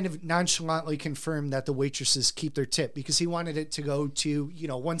to kind of nonchalantly confirm that the waitresses keep their tip because he wanted it to go to,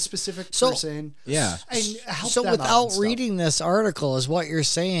 one specific person. Yeah. And help So them out without and stuff. reading this article, is what you're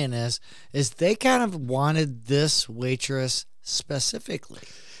saying is they kind of wanted this waitress specifically.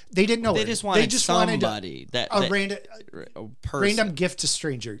 They didn't know They her. just wanted wanted somebody that a random a person. random gift to a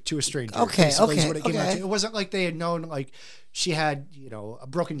stranger. Okay, basically, is okay, what it came out okay. to. It wasn't like they had known like she had a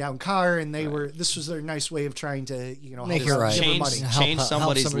broken down car and they were. This was their nice way of trying to Make help it right. give her change money. change Help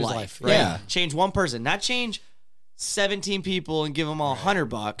somebody's, somebody's life. life. Right? Yeah. Change one person, not change 17 people and give them all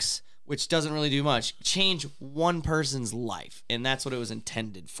 $100, which doesn't really do much. Change one person's life, and that's what it was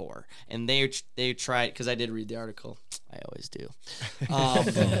intended for. And they tried, because I did read the article. I always do.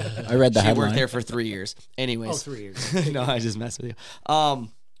 I read the She headline. worked there for 3 years. Anyways, 3 years. no, I just messed with you.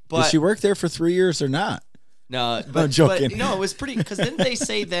 But Did she work there for 3 years or not? no, but, joking. but no, it was pretty. Because didn't they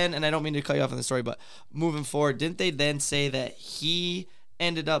say then? And I don't mean to cut you off on the story, but moving forward, didn't they then say that the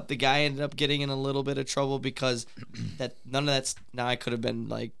guy ended up getting in a little bit of trouble because that none of that's now I could have been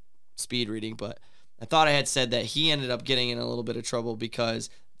like speed reading, but I thought I had said that he ended up getting in a little bit of trouble because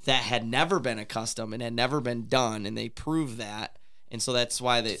that had never been a custom and had never been done, and they proved that, and so that's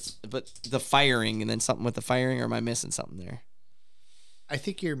why But the firing and then something with the firing, or am I missing something there? I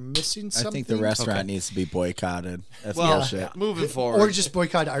think you're missing something. I think the restaurant Okay. needs to be boycotted. That's Well, bullshit. moving forward, or just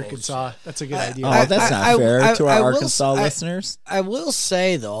boycott Arkansas. That's a good idea. Oh, that's not fair to our will Arkansas s- listeners. I will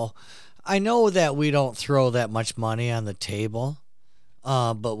say though, I know that we don't throw that much money on the table.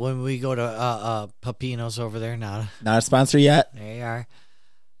 But when we go to Pepino's over there, not Not a sponsor yet. there you are.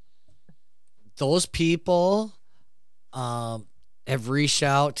 Those people have reached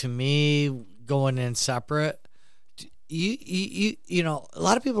out to me going in separate. You know, a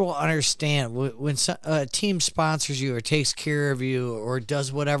lot of people don't understand when a team sponsors you or takes care of you or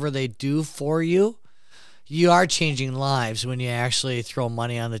does whatever they do for you. You are changing lives when you actually throw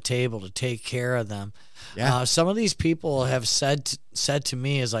money on the table to take care of them. Yeah. Some of these people have said to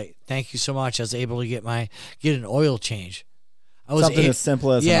me is like, "Thank you so much. I was able to get an oil change. I was Something as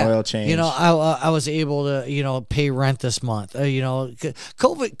simple as an oil change. You know, I was able to pay rent this month.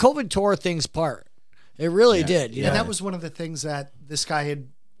 COVID tore things apart. It really did. You And know? that was one of the things that this guy had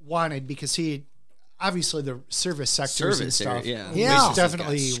wanted because he obviously the service sectors and Service area, stuff. yeah. Yeah. was Waitresses got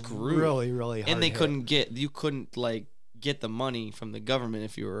definitely screwed. really, really hard. and they hit. you couldn't like get the money from the government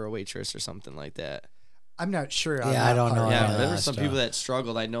if you were a waitress or something like that. I'm not sure. on Yeah, that I don't part. know. Yeah, yeah, there were that's some tough. people that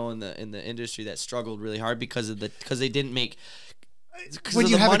struggled. I know in the industry that struggled really hard because they didn't make when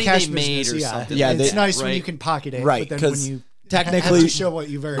of you the have a money cash they made business, or yeah, something. Yeah, it's they- nice when right. you can pocket it, Right, but then when 'cause you technically- have to show what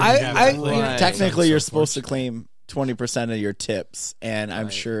you've earned. Right. Technically, you're So supposed to claim 20% of your tips, and I'm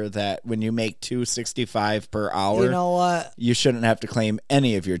sure that when you make $2.65 per hour, You know what? you shouldn't have to claim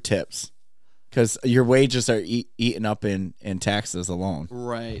any of your tips because your wages are eaten up in taxes alone.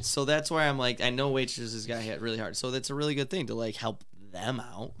 Right. So that's why I'm like, I know waitresses got hit really hard. So that's a really good thing to like help them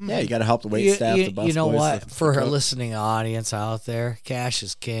out. Yeah, you got to help the wait You, staff, you- the bus you know boys, what? the For our cook. listening audience out there, cash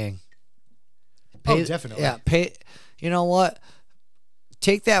is king. Oh, definitely. Yeah, pay. You know what?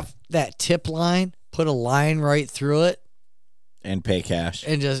 Take that tip line, put a line right through it, and pay cash.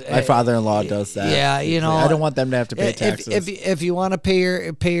 and just My father-in-law does that. Yeah, you know, I don't want them to have to pay if, taxes. if you want to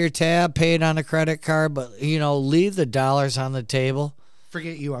pay your tab, pay it on a credit card, but leave the dollars on the table.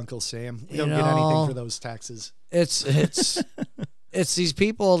 Forget you, Uncle Sam. We You don't get know- anything for those taxes. It's it's these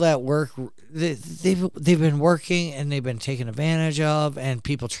people that work. They've been working and they've been taken advantage of, and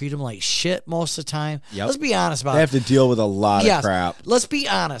people treat them like shit most of the time. Yep. Let's be honest about They it. have to deal with a lot Yes. of crap. Let's be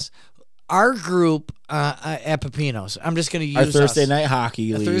honest. Our group at Pepinos, I'm just going to use Our Thursday us. night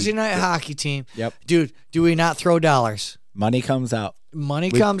hockey The league. Thursday night hockey team. Yep. Dude, do we not throw dollars? Money comes out. Money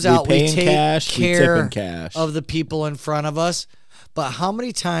We- comes we out. pay We in take cash, we tip care in cash. of the people in front of us. But how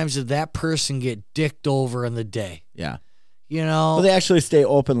many times did that person get dicked over in the day? Yeah. You know, Well, they actually stay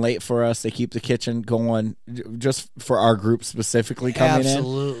open late for us. They keep the kitchen going just for our group specifically coming in.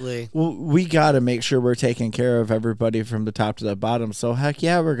 absolutely. Well, we got to make sure we're taking care of everybody from the top to the bottom. So, heck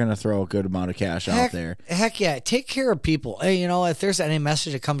yeah, we're going to throw a good amount of cash out there. Heck yeah, take care of people. Hey, if there's any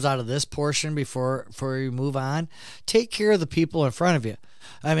message that comes out of this portion before you move on, take care of the people in front of you.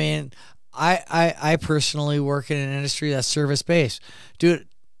 I mean, I personally work in an industry that's service based. Dude,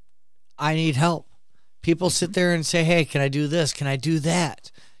 I need help. People sit there and say, "Hey, can I do this? Can I do that?"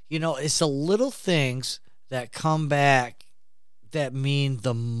 It's the little things that come back that mean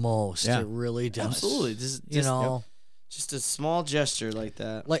the most. Yeah. It really does. Absolutely. Just, just a small gesture like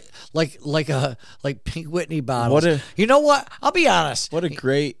that. like Pink Whitney bottles. What a- you know what? I'll be honest. What a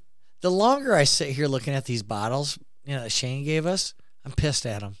great. The longer I sit here looking at these bottles, that Shane gave us, I'm pissed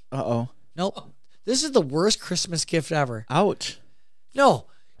at him. Uh-oh. Nope. This is the worst Christmas gift ever. Ouch. No,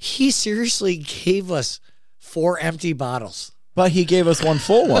 he seriously gave us 4 empty bottles. But he gave us one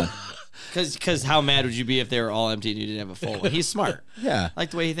full one. Because how mad would you be if they were all empty and you didn't have a full one? He's smart. Yeah. I like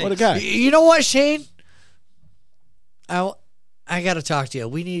the way he thinks. What a guy. You know what, Shane? I got to talk to you.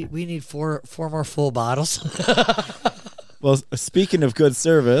 We need four more full bottles. Well, speaking of good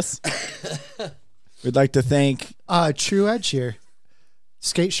service, we'd like to thank. True Edge here.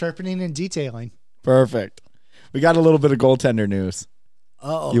 Skate sharpening and detailing. Perfect. We got a little bit of goaltender news.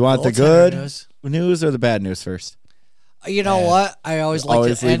 Uh-oh, You want the goaltender good news. news or the bad news first? You know what? I always like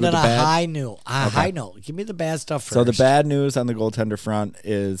Always to lead end with on the a bad? high note. High note. Give me the bad stuff first. So the bad news on the goaltender front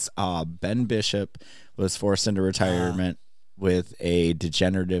is Ben Bishop was forced into retirement with a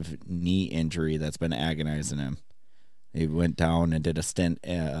degenerative knee injury that's been agonizing him. He went down and did a stint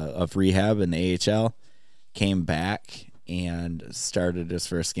of rehab in the AHL, came back and started his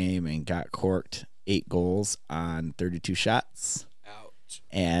first game and got corked 8 goals on 32 shots. Ouch.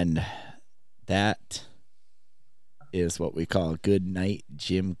 And that is what we call good night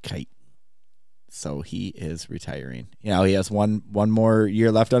Jim Kite. So he is retiring. He has one more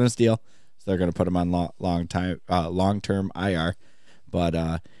year left on his deal, so they're going to put him on long-term IR.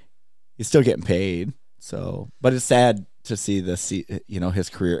 But he's still getting paid. So, but it's sad to see his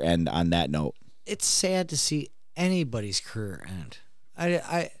career end on that note. It's sad to see anybody's career end.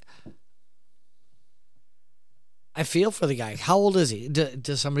 I feel for the guy. How old is he?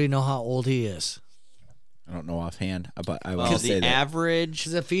 Does somebody know how old he is? I don't know offhand, but I will Well, say the that. average.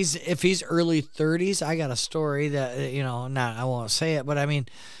 Because if he's early 30s, I got a story that I won't say it, but I mean,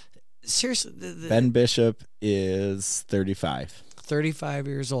 seriously, Ben Bishop is 35. 35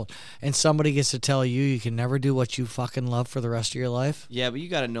 years old, and somebody gets to tell you can never do what you fucking love for the rest of your life. Yeah, but you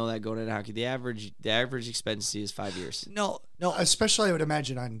got to know that going into hockey, the average expectancy is 5 years. No. Especially, I would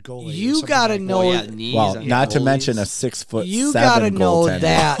imagine on goalie. or You something gotta like know- Oh, yeah, knees Well, on not to goalies. mention a 6'7" You gotta know goaltender.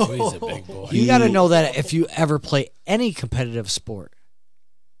 that. Oh, he's a big boy. You got to know that if you ever play any competitive sport,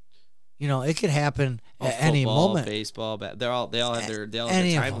 it could happen at any Football, moment. baseball, they all have their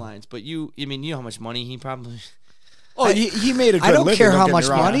Any of them. timelines. But you know how much money he probably Oh, he made a good I don't living, care how get me much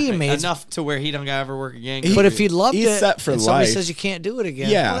wrong. money he made, enough to where he don't gotta ever work again. but if he loved he's it, set for and somebody life. says you can't do it again,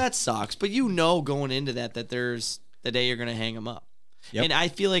 Yeah. well, that sucks. But going into that there's the day you're gonna hang him up. Yep. And I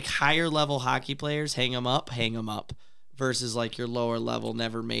feel like higher level hockey players hang him up, versus like your lower level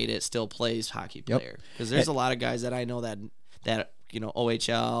never made it, still plays hockey Yep. player. Because there's a lot of guys that I know that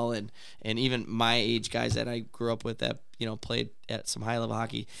OHL and even my age guys that I grew up with that played at some high level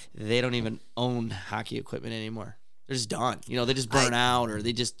hockey, they don't even own hockey equipment anymore. They're just done. They just burn out, or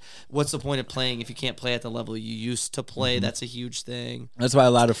what's the point of playing if you can't play at the level you used to play? That's a huge thing. That's why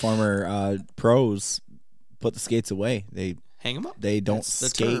a lot of former pros put the skates away. They hang them up. They don't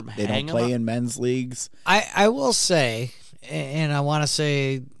skate. They don't play in men's leagues. I will say, and I want to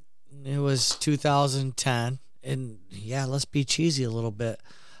say it was 2010, and yeah, let's be cheesy a little bit.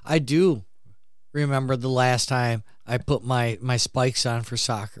 I do remember the last time I put my spikes on for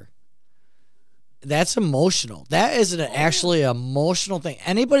soccer. That's emotional. That is actually an emotional thing.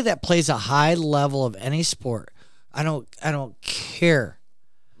 Anybody that plays a high level of any sport, I don't care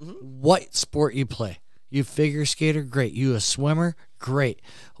what sport you play. You figure skater, great. You a swimmer, great.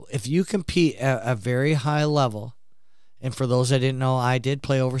 If you compete at a very high level, and for those that didn't know, I did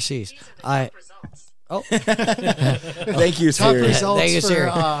play overseas. Thank you, Top Siri. results Thank you, for, Siri.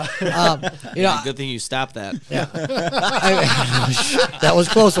 Good thing you stopped that. That was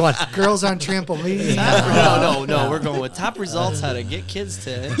a close one. girls on trampoline. No. We're going with top results. How to get kids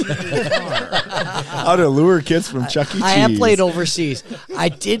to How to lure kids from Chuck E. Cheese. I have played overseas. I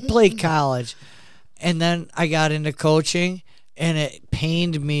did play college, and then I got into coaching, and it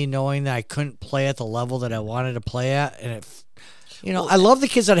pained me knowing that I couldn't play at the level that I wanted to play at, and it. I love the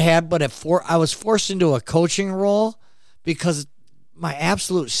kids that I had, but I was forced into a coaching role because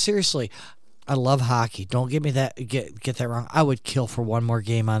seriously, I love hockey. Don't get me that get that wrong. I would kill for one more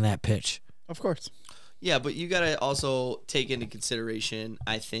game on that pitch. Of course. Yeah, but you got to also take into consideration,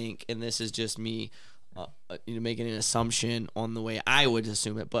 I think, and this is just me making an assumption on the way I would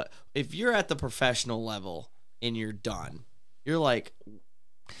assume it, but if you're at the professional level and you're done, you're like,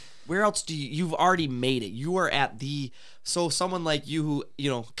 where else you've already made it. You are at so someone like you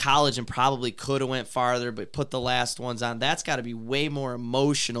who, college and probably could have went farther, but put the last ones on, that's got to be way more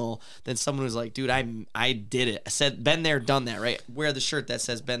emotional than someone who's like, dude, I did it. I said, been there, done that, right? Wear the shirt that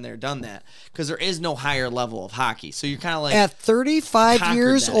says been there, done that. Because there is no higher level of hockey. So you're kind of like. At 35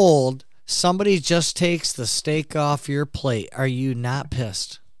 years old, somebody just takes the steak off your plate. Are you not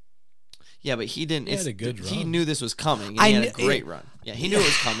pissed? Yeah, but he didn't. He had a good run. He knew this was coming. And he had a great run. Yeah, he knew it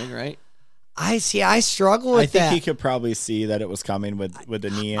was coming, right? I struggle with I think that. he could probably see that it was coming with the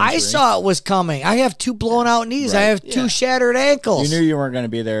knee injury. I saw it was coming. I have 2 blown out knees. Right. I have 2 shattered ankles. You knew you weren't going to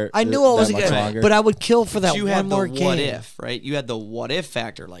be there. I knew it was much longer. but I would kill for that you one had more the game. what if, right? You had the what if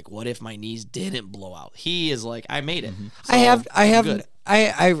factor. Like, what if my knees didn't blow out? He is like, I made it. So, I have. good.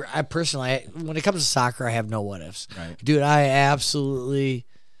 I personally, when it comes to soccer, I have no what ifs. Right. Dude, I absolutely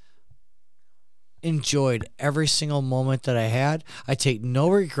enjoyed every single moment that I had. I take no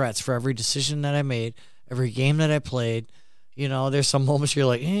regrets for every decision that I made, every game that I played. There's some moments you're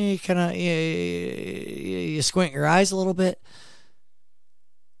like, you squint your eyes a little bit.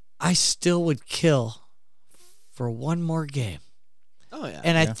 I still would kill for one more game. Oh yeah.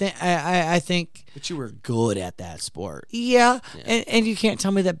 And I think. But you were good at that sport. Yeah. And you can't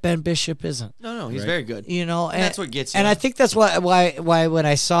tell me that Ben Bishop isn't. No, he's very good. And that's what gets you. And I think that's why when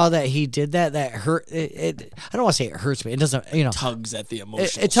I saw that he did that hurt. I don't want to say it hurts me. It doesn't. Tugs at the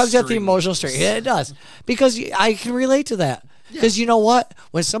emotional. It tugs at the emotional string. Yeah, it does, because I can relate to that. Because you know what?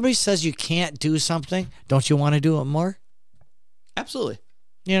 When somebody says you can't do something, don't you want to do it more? Absolutely.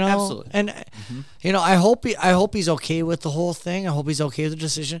 Absolutely. And I hope he's okay with the whole thing. I hope he's okay with the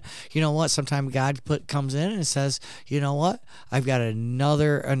decision. You know what? Sometimes God comes in and says, you know what? I've got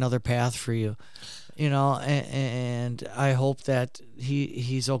another path for you. And I hope that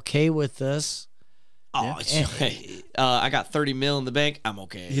he's okay with this. Oh, I got $30 million in the bank. I'm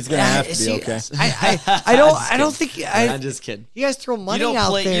okay. He's gonna have to be okay. I don't think. I'm just kidding. You guys throw money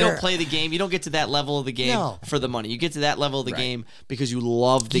out there. You don't play the game. You don't get to that level of the game for the money. You get to that level of the game because you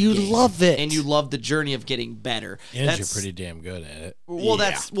love the game. You love it, and you love the journey of getting better. And you're pretty damn good at it. Well,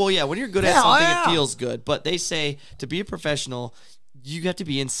 when you're good at something, it feels good. But they say to be a professional, you have to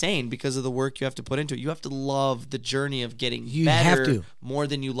be insane because of the work you have to put into it. You have to love the journey of getting better more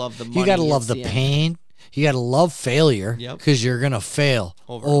than you love the money. You got to love the pain. You got to love failure because you're going to fail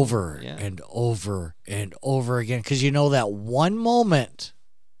over and over and over again, because you know that one moment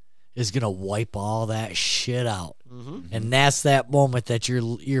is going to wipe all that shit out. Mm-hmm. And that's that moment that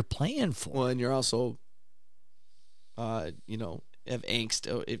you're playing for. Well, and you're also, have angst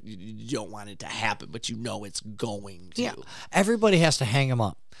if you don't want it to happen, but you know it's going to. Yeah, everybody has to hang them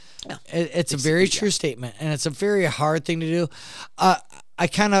up. Yeah. It's a very true statement, and it's a very hard thing to do. I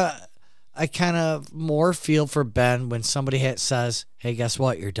kind of more feel for Ben when somebody says, hey, guess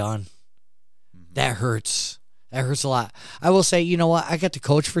what? You're done. Mm-hmm. That hurts. That hurts a lot. I will say, you know what? I got to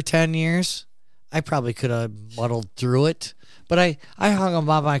coach for 10 years. I probably could have muddled through it, but I hung them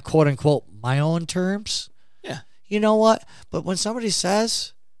on my quote unquote my own terms. Yeah. you know what? But when somebody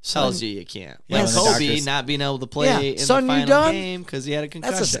says, tells you can't. Yeah, Like when the Kobe doctors- not being able to play in Son, the you final done? game because he had a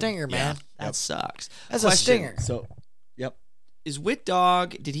concussion. that's a stinger, man. That sucks. That's Question, a stinger. So, yep. Is Whit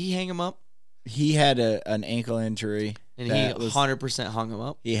Dog, did he hang him up? He had an ankle injury. And that he 100% hung him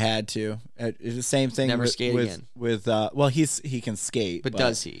up? He had to. It's the same thing. Never with, skate with, again. With well, he can skate, But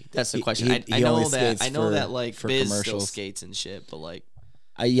does he? That's the he- question. he- I he know only that. skates I know for- that like for Biz still commercials. skates and shit, but like,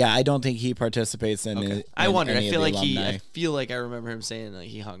 Yeah, I don't think he participates in. okay. in I wondered. any I of feel the like alumni. I feel like I remember him saying like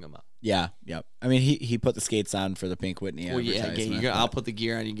he hung him up. Yeah, yep. I mean, he put the skates on for the Pink Whitney Well, yeah, advertisement. okay, I'll put the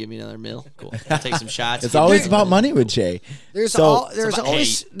gear on. You give me another meal. Cool. I'll take some shots. It's always about money with Jay. There's So- there's Somebody-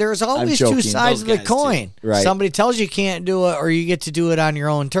 always there's always joking. two sides of Those the guys, too. coin. Right. Somebody tells you can't do it, or you get to do it on your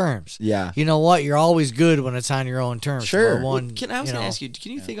own terms. Yeah. You know what? You're always good when it's on your own terms. Sure. Or one, I was you going to know. ask you,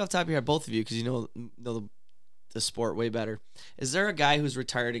 can you think off the top of your head, both of you, because you know the sport way better. Is there a guy who's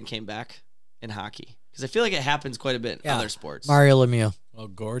retired and came back in hockey? Because I feel like it happens quite a bit in Yeah. other sports. Mario Lemieux. Well,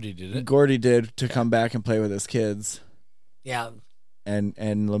 Gordy did it. Gordy did to come back and play with his kids, Yeah. and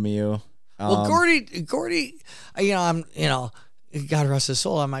Lemieux. Well, Gordy, God rest his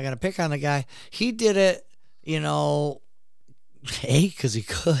soul. I'm not gonna pick on the guy. He did it, because he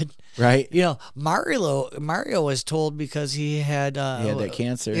could. right? Mario was told because he had that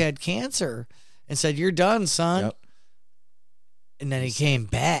cancer. He had cancer, and said, "You're done, son." Yep. And then he came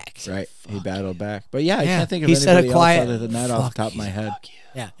back. Right, he battled back, but I Yeah, can't think of he said a anybody else quiet, other than that off "Fuck the top of my you." head.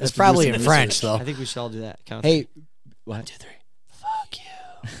 Yeah, Have it's to do probably some in French research. though. I think we should all do that. Count Hey, 3. what? 1, 2, 3.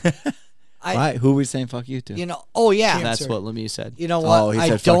 Fuck you. Why? Who are we saying fuck you to? Oh yeah. That's what Lemieux said. You know what? Oh, he I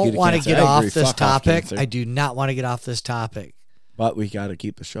said, "Fuck you don't to want to cancer." get I off agree. this Fuck off topic. cancer. I do not want to get off this topic. But we got to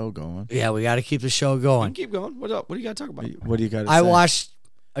keep the show going. Yeah, we got to keep the show You going. can keep going. What up? What do you got to talk about? What do you got to say? I watched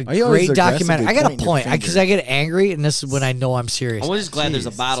a Why you always great documentary. I got a aggressively point pointing your because I get angry, and this is when I know I'm serious. I'm just glad there's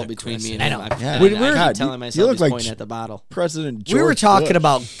a Jeez, bottle it's between me and I him. know. Yeah. I When keep we're- God, telling you myself look he's like pointing at the bottle. President George We were talking Bush.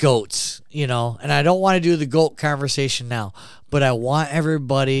 about goats, and I don't want to do the goat conversation now, but I want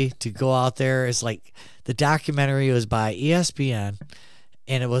everybody to go out there. It's like the documentary was by ESPN,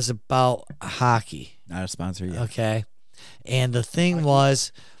 and it was about hockey. Not a sponsor yet. Okay, and the thing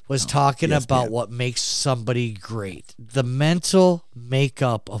was talking about ESPN. what makes somebody great, the mental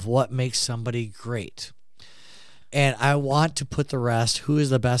makeup of what makes somebody great. And I want to put the rest, who is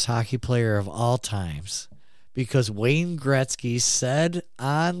the best hockey player of all times, because Wayne Gretzky said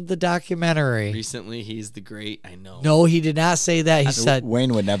on the documentary. Recently, he's the great. I know. No, he did not say that. He said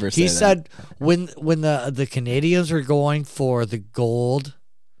Wayne would never say he that. said when the Canadians were going for the gold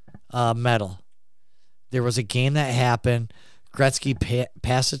medal, there was a game that happened. Gretzky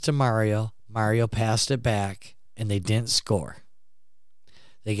passed it to Mario. Mario passed it back, and they didn't score.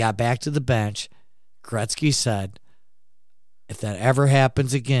 They got back to the bench. Gretzky said, "If that ever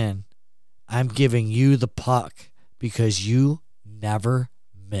happens again, I'm giving you the puck because you never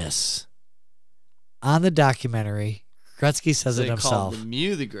miss." On the documentary, Gretzky says So it they himself. called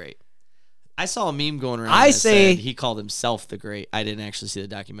Lemieux the great. I saw a meme going around. I that say- said he called himself the great. I didn't actually see the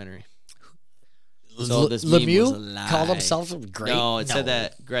documentary. So this meme was a Lemieux lie. called himself great. No, it said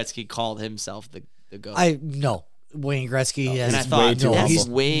that Gretzky called himself the goat. I no Wayne Gretzky. and I has thought too he's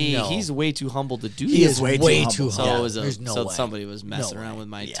humble. way no. he's way too humble to do He this. is way way too too humble. So humble. it was There's no way. somebody was messing No around way. with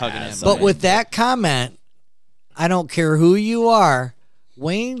my Yeah, tugging at my somebody- But with that comment, I don't care who you are.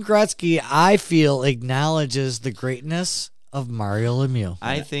 Wayne Gretzky, I feel, acknowledges the greatness of Mario Lemieux.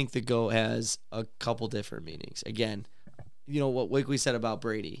 I think the GOAT has a couple different meanings. Again, what we said about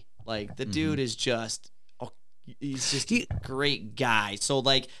Brady. Like the dude is just he's just a great guy. So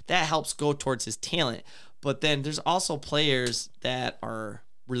like that helps go towards his talent. But then there's also players that are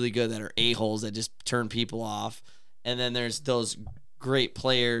really good that are a-holes that just turn people off. And then there's those great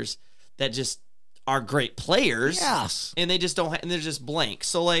players that just are great players. Yes. And they just don't and they're just blank.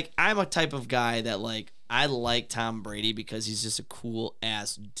 So like I'm a type of guy that like I like Tom Brady because he's just a cool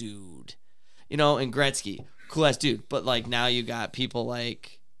ass dude. And Gretzky, cool ass dude. But like now you got people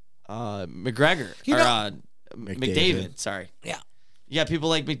like McGregor McDavid, sorry. Yeah. You got people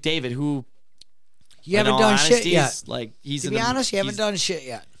like McDavid who You haven't done shit yet. Like he's To be honest, you haven't done shit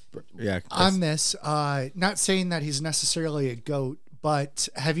yet. Yeah. On this, not saying that he's necessarily a GOAT, but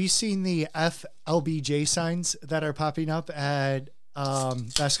have you seen the FLBJ signs that are popping up at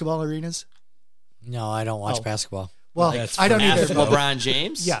basketball arenas? No, I don't watch Oh. basketball. Well, That's I don't After either. LeBron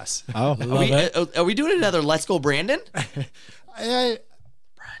James. Yes. Oh, Are we doing another Let's Go Brandon?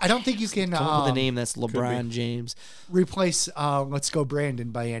 I don't think you can Come up with a name that's LeBron James. replace Let's Go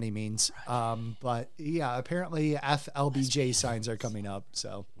Brandon by any means. But yeah, apparently FLBJ signs are coming up.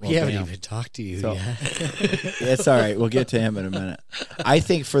 So We haven't damn. even talked to you So- yet. it's all right. We'll get to him in a minute. I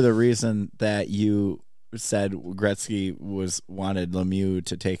think for the reason that you said Gretzky wanted Lemieux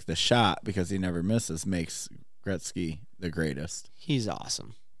to take the shot because he never misses, makes Gretzky the greatest. He's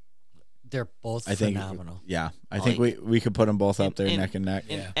awesome. They're both I think, phenomenal. yeah, I think we could put them both up there neck and neck.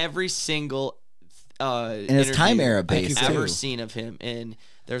 In every single and it's time interview era based I've ever too. seen of him, and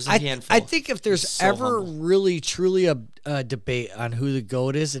there's a I handful. think if there's He's so ever humble. really truly a debate on who the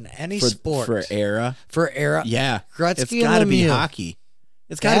GOAT is in any sport for era. yeah, Gretzky, Gretzky it's and got to be Lemieux. hockey.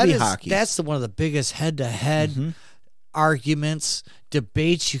 It's got to be hockey. That's one of the biggest head-to-head arguments,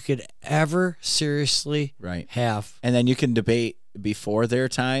 debates you could ever seriously right. have. And then you can debate before their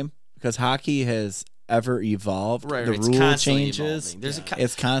time because hockey has ever evolved. Right, the it's rule constantly changes. evolving.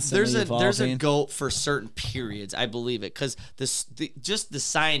 It's constantly evolving. There's a GOAT for certain periods. I believe it because just the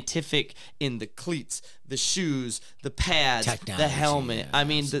scientific in the cleats, the shoes, the pads, Technology, the helmet. yeah, I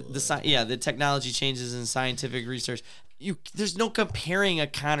mean the technology changes in scientific research. There's no comparing a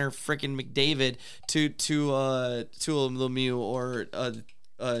Connor frickin' McDavid to a Lemieux or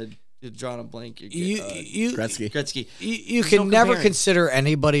drawing a blank. Gretzky. You There's can no never comparing. consider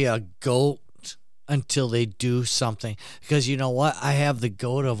anybody a GOAT until they do something. Because you know what? I have the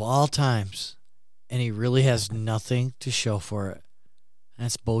GOAT of all times, and he really has nothing to show for it.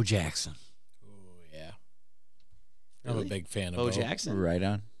 That's Bo Jackson. Oh yeah, I'm a big fan of Bo Jackson. Right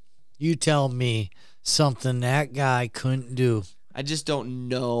on. You tell me something that guy couldn't do. I just don't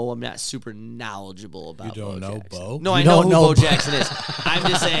know. I'm not super knowledgeable about. You don't Bo know Jackson. Bo? No, You I know don't who know Bo Bo. Jackson is. I'm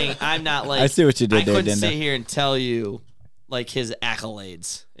just saying. I'm not like. I see what you did I there, couldn't Dinda. sit here and tell you like his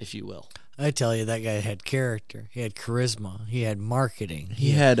accolades, if you will. I tell you, that guy had character. He had charisma. He had marketing.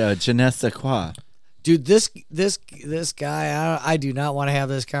 He had a je ne sais quoi. Dude, this guy, I do not want to have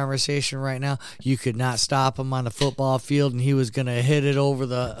this conversation right now. You could not stop him on the football field, and he was going to hit it over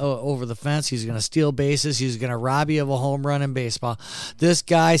the fence. He's going to steal bases. He's going to rob you of a home run in baseball. This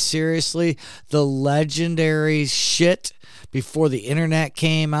guy, seriously, the legendary shit before the internet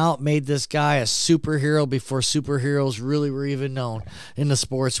came out made this guy a superhero before superheroes really were even known in the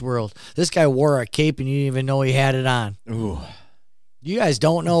sports world. This guy wore a cape, and you didn't even know he had it on. Ooh. You guys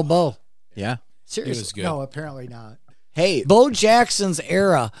don't know Bo. Yeah. He Seriously. was good. No, apparently not. Hey, Bo Jackson's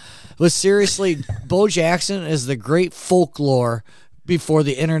era was seriously Bo Jackson is the great folklore before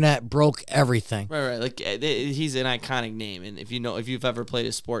the internet broke everything. Right. Like he's an iconic name, and if you've ever played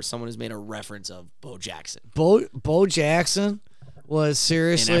a sport, someone has made a reference of Bo Jackson Bo Jackson was in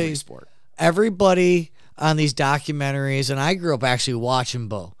seriously every sport. everybody on these documentaries, and I grew up actually watching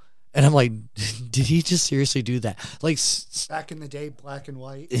Bo. And I'm like, did he just seriously do that? Like, Back in the day, black and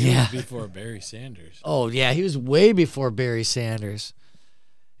white. yeah. Before Barry Sanders. Oh, yeah, he was way before Barry Sanders.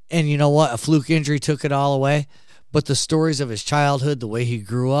 And you know what? A fluke injury took it all away. But the stories of his childhood, the way he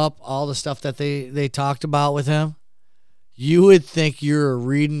grew up, all the stuff that they talked about with him, you would think you're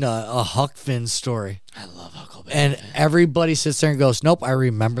reading a Huck Finn story. I love Huckleberry. And everybody sits there and goes, nope, I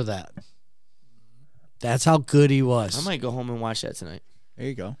remember that. That's how good he was. I might go home and watch that tonight. there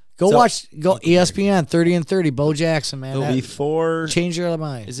you go. Go So- watch ESPN 30 and 30, Bo Jackson, man. That Before change your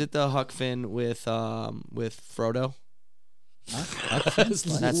mind. Is it the Huck Finn with Frodo? That's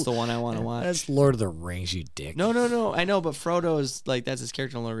That's the one I want to watch. That's Lord of the Rings, you dick. No. I know, but Frodo is like that's his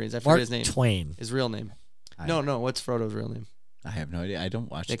character in Lord of the Rings. I forget Mark his name. Twain. His real name. No. What's Frodo's real name? I have no idea. I don't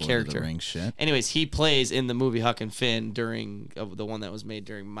watch The Lord of character. the Rings shit. Anyways, he plays in the movie Huck and Finn during the one that was made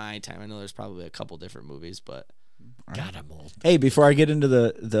during my time. I know there's probably a couple different movies, but God, I'm old. Hey, before I get into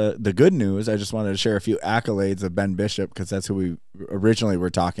the good news, I just wanted to share a few accolades of Ben Bishop because that's who we originally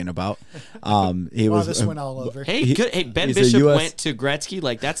were talking about. He Wow, was this went all over. hey, good. Hey, Ben he's a Bishop US went to Gretzky.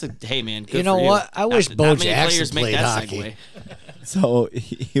 Like that's a hey man. Good You know for what? I wish Not Bo many Jackson players make played that hockey. segue. So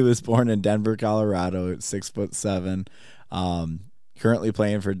he was born in Denver, Colorado, at 6'7". Currently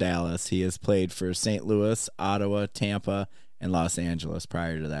playing for Dallas. He has played for St. Louis, Ottawa, Tampa, and Los Angeles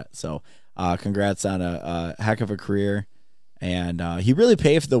prior to that. So congrats on a heck of a career. And he really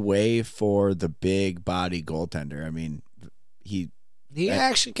paved the way for the big body goaltender. I mean, He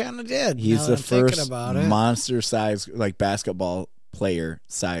actually kind of did. he's now the that I'm thinking first about it. monster size, like basketball player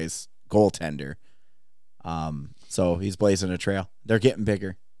size goaltender. So he's blazing a trail. They're getting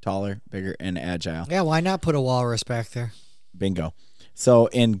bigger, taller, bigger, and agile. Yeah, why not put a walrus back there? Bingo. So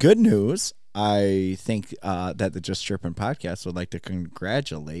in good news, I think that the Just Chirpin podcast would like to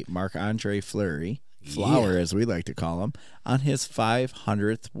congratulate Marc-Andre Fleury, Flower as we like to call him, on his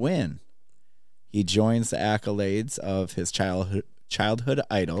 500th win. He joins the accolades of his childhood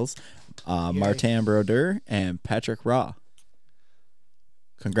idols, Martin Brodeur and Patrick Raw.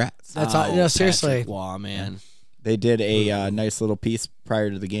 Congrats. That's all. No, seriously. Patrick Waugh, man. They did a nice little piece prior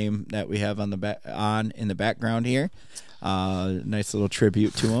to the game that we have on in the background here. Nice little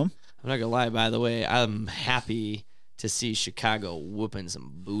tribute to him. I'm not gonna lie. By the way, I'm happy to see Chicago whooping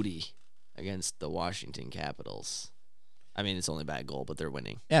some booty against the Washington Capitals. I mean, it's only by a goal, but they're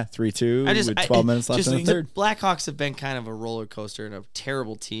winning. Yeah, 3-2 with 12 minutes left in the third. The Blackhawks have been kind of a roller coaster and a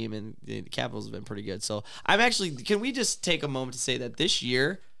terrible team, and the Capitals have been pretty good. So I'm actually. Can we just take a moment to say that this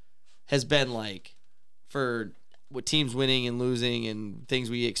year has been like for with teams winning and losing and things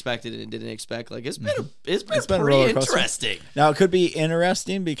we expected and didn't expect. Like it's been pretty interesting. Now it could be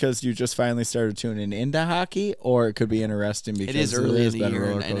interesting because you just finally started tuning into hockey, or it could be interesting because it is early in the year,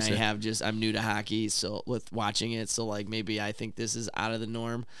 and I'm new to hockey, so with watching it, so like maybe I think this is out of the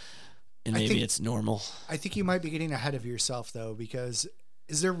norm, and maybe it's normal. I think you might be getting ahead of yourself though, because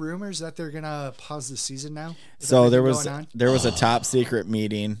is there rumors that they're gonna pause the season now? So there was a top secret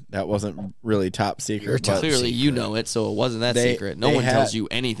meeting that wasn't really top secret. But clearly, you know it, so it wasn't that secret. No one tells you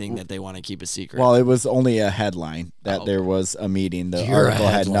anything that they want to keep a secret. Well, it was only a headline that there was a meeting. The article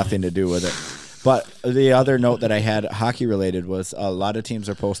had nothing to do with it. But the other note that I had hockey related was a lot of teams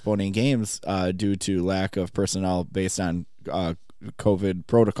are postponing games due to lack of personnel based on COVID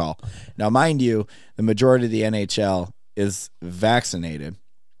protocol. Now, mind you, the majority of the NHL is vaccinated.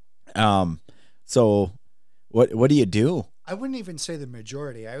 So what do you do? I wouldn't even say the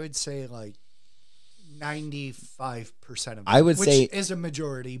majority. I would say like 95% of them. I would say is a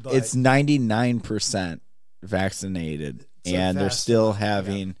majority, but it's 99% vaccinated, and they're still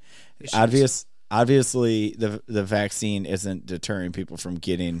having obviously the vaccine isn't deterring people from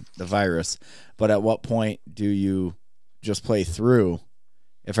getting the virus, but at what point do you just play through?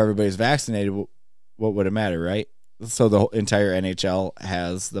 If everybody's vaccinated, what would it matter, right? So the entire NHL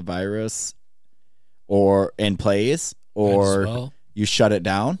has the virus, or and plays, or you shut it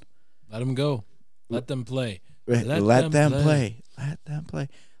down. Let them go. Let them play. Let them play. Let them play.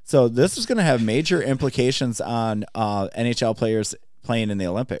 So this is going to have major implications on NHL players playing in the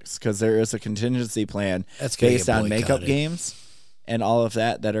Olympics, because there is a contingency plan based on makeup games and all of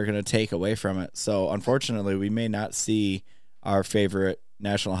that are going to take away from it. So unfortunately, we may not see our favorite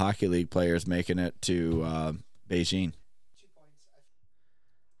National Hockey League players making it to Beijing.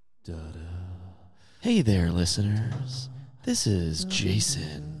 Hey there, listeners. This is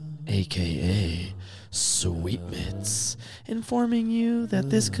Jason, a.k.a. Sweet Mitts, informing you that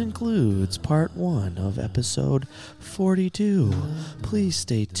this concludes part 1 of episode 42. Please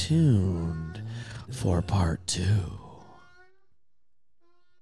stay tuned for part 2.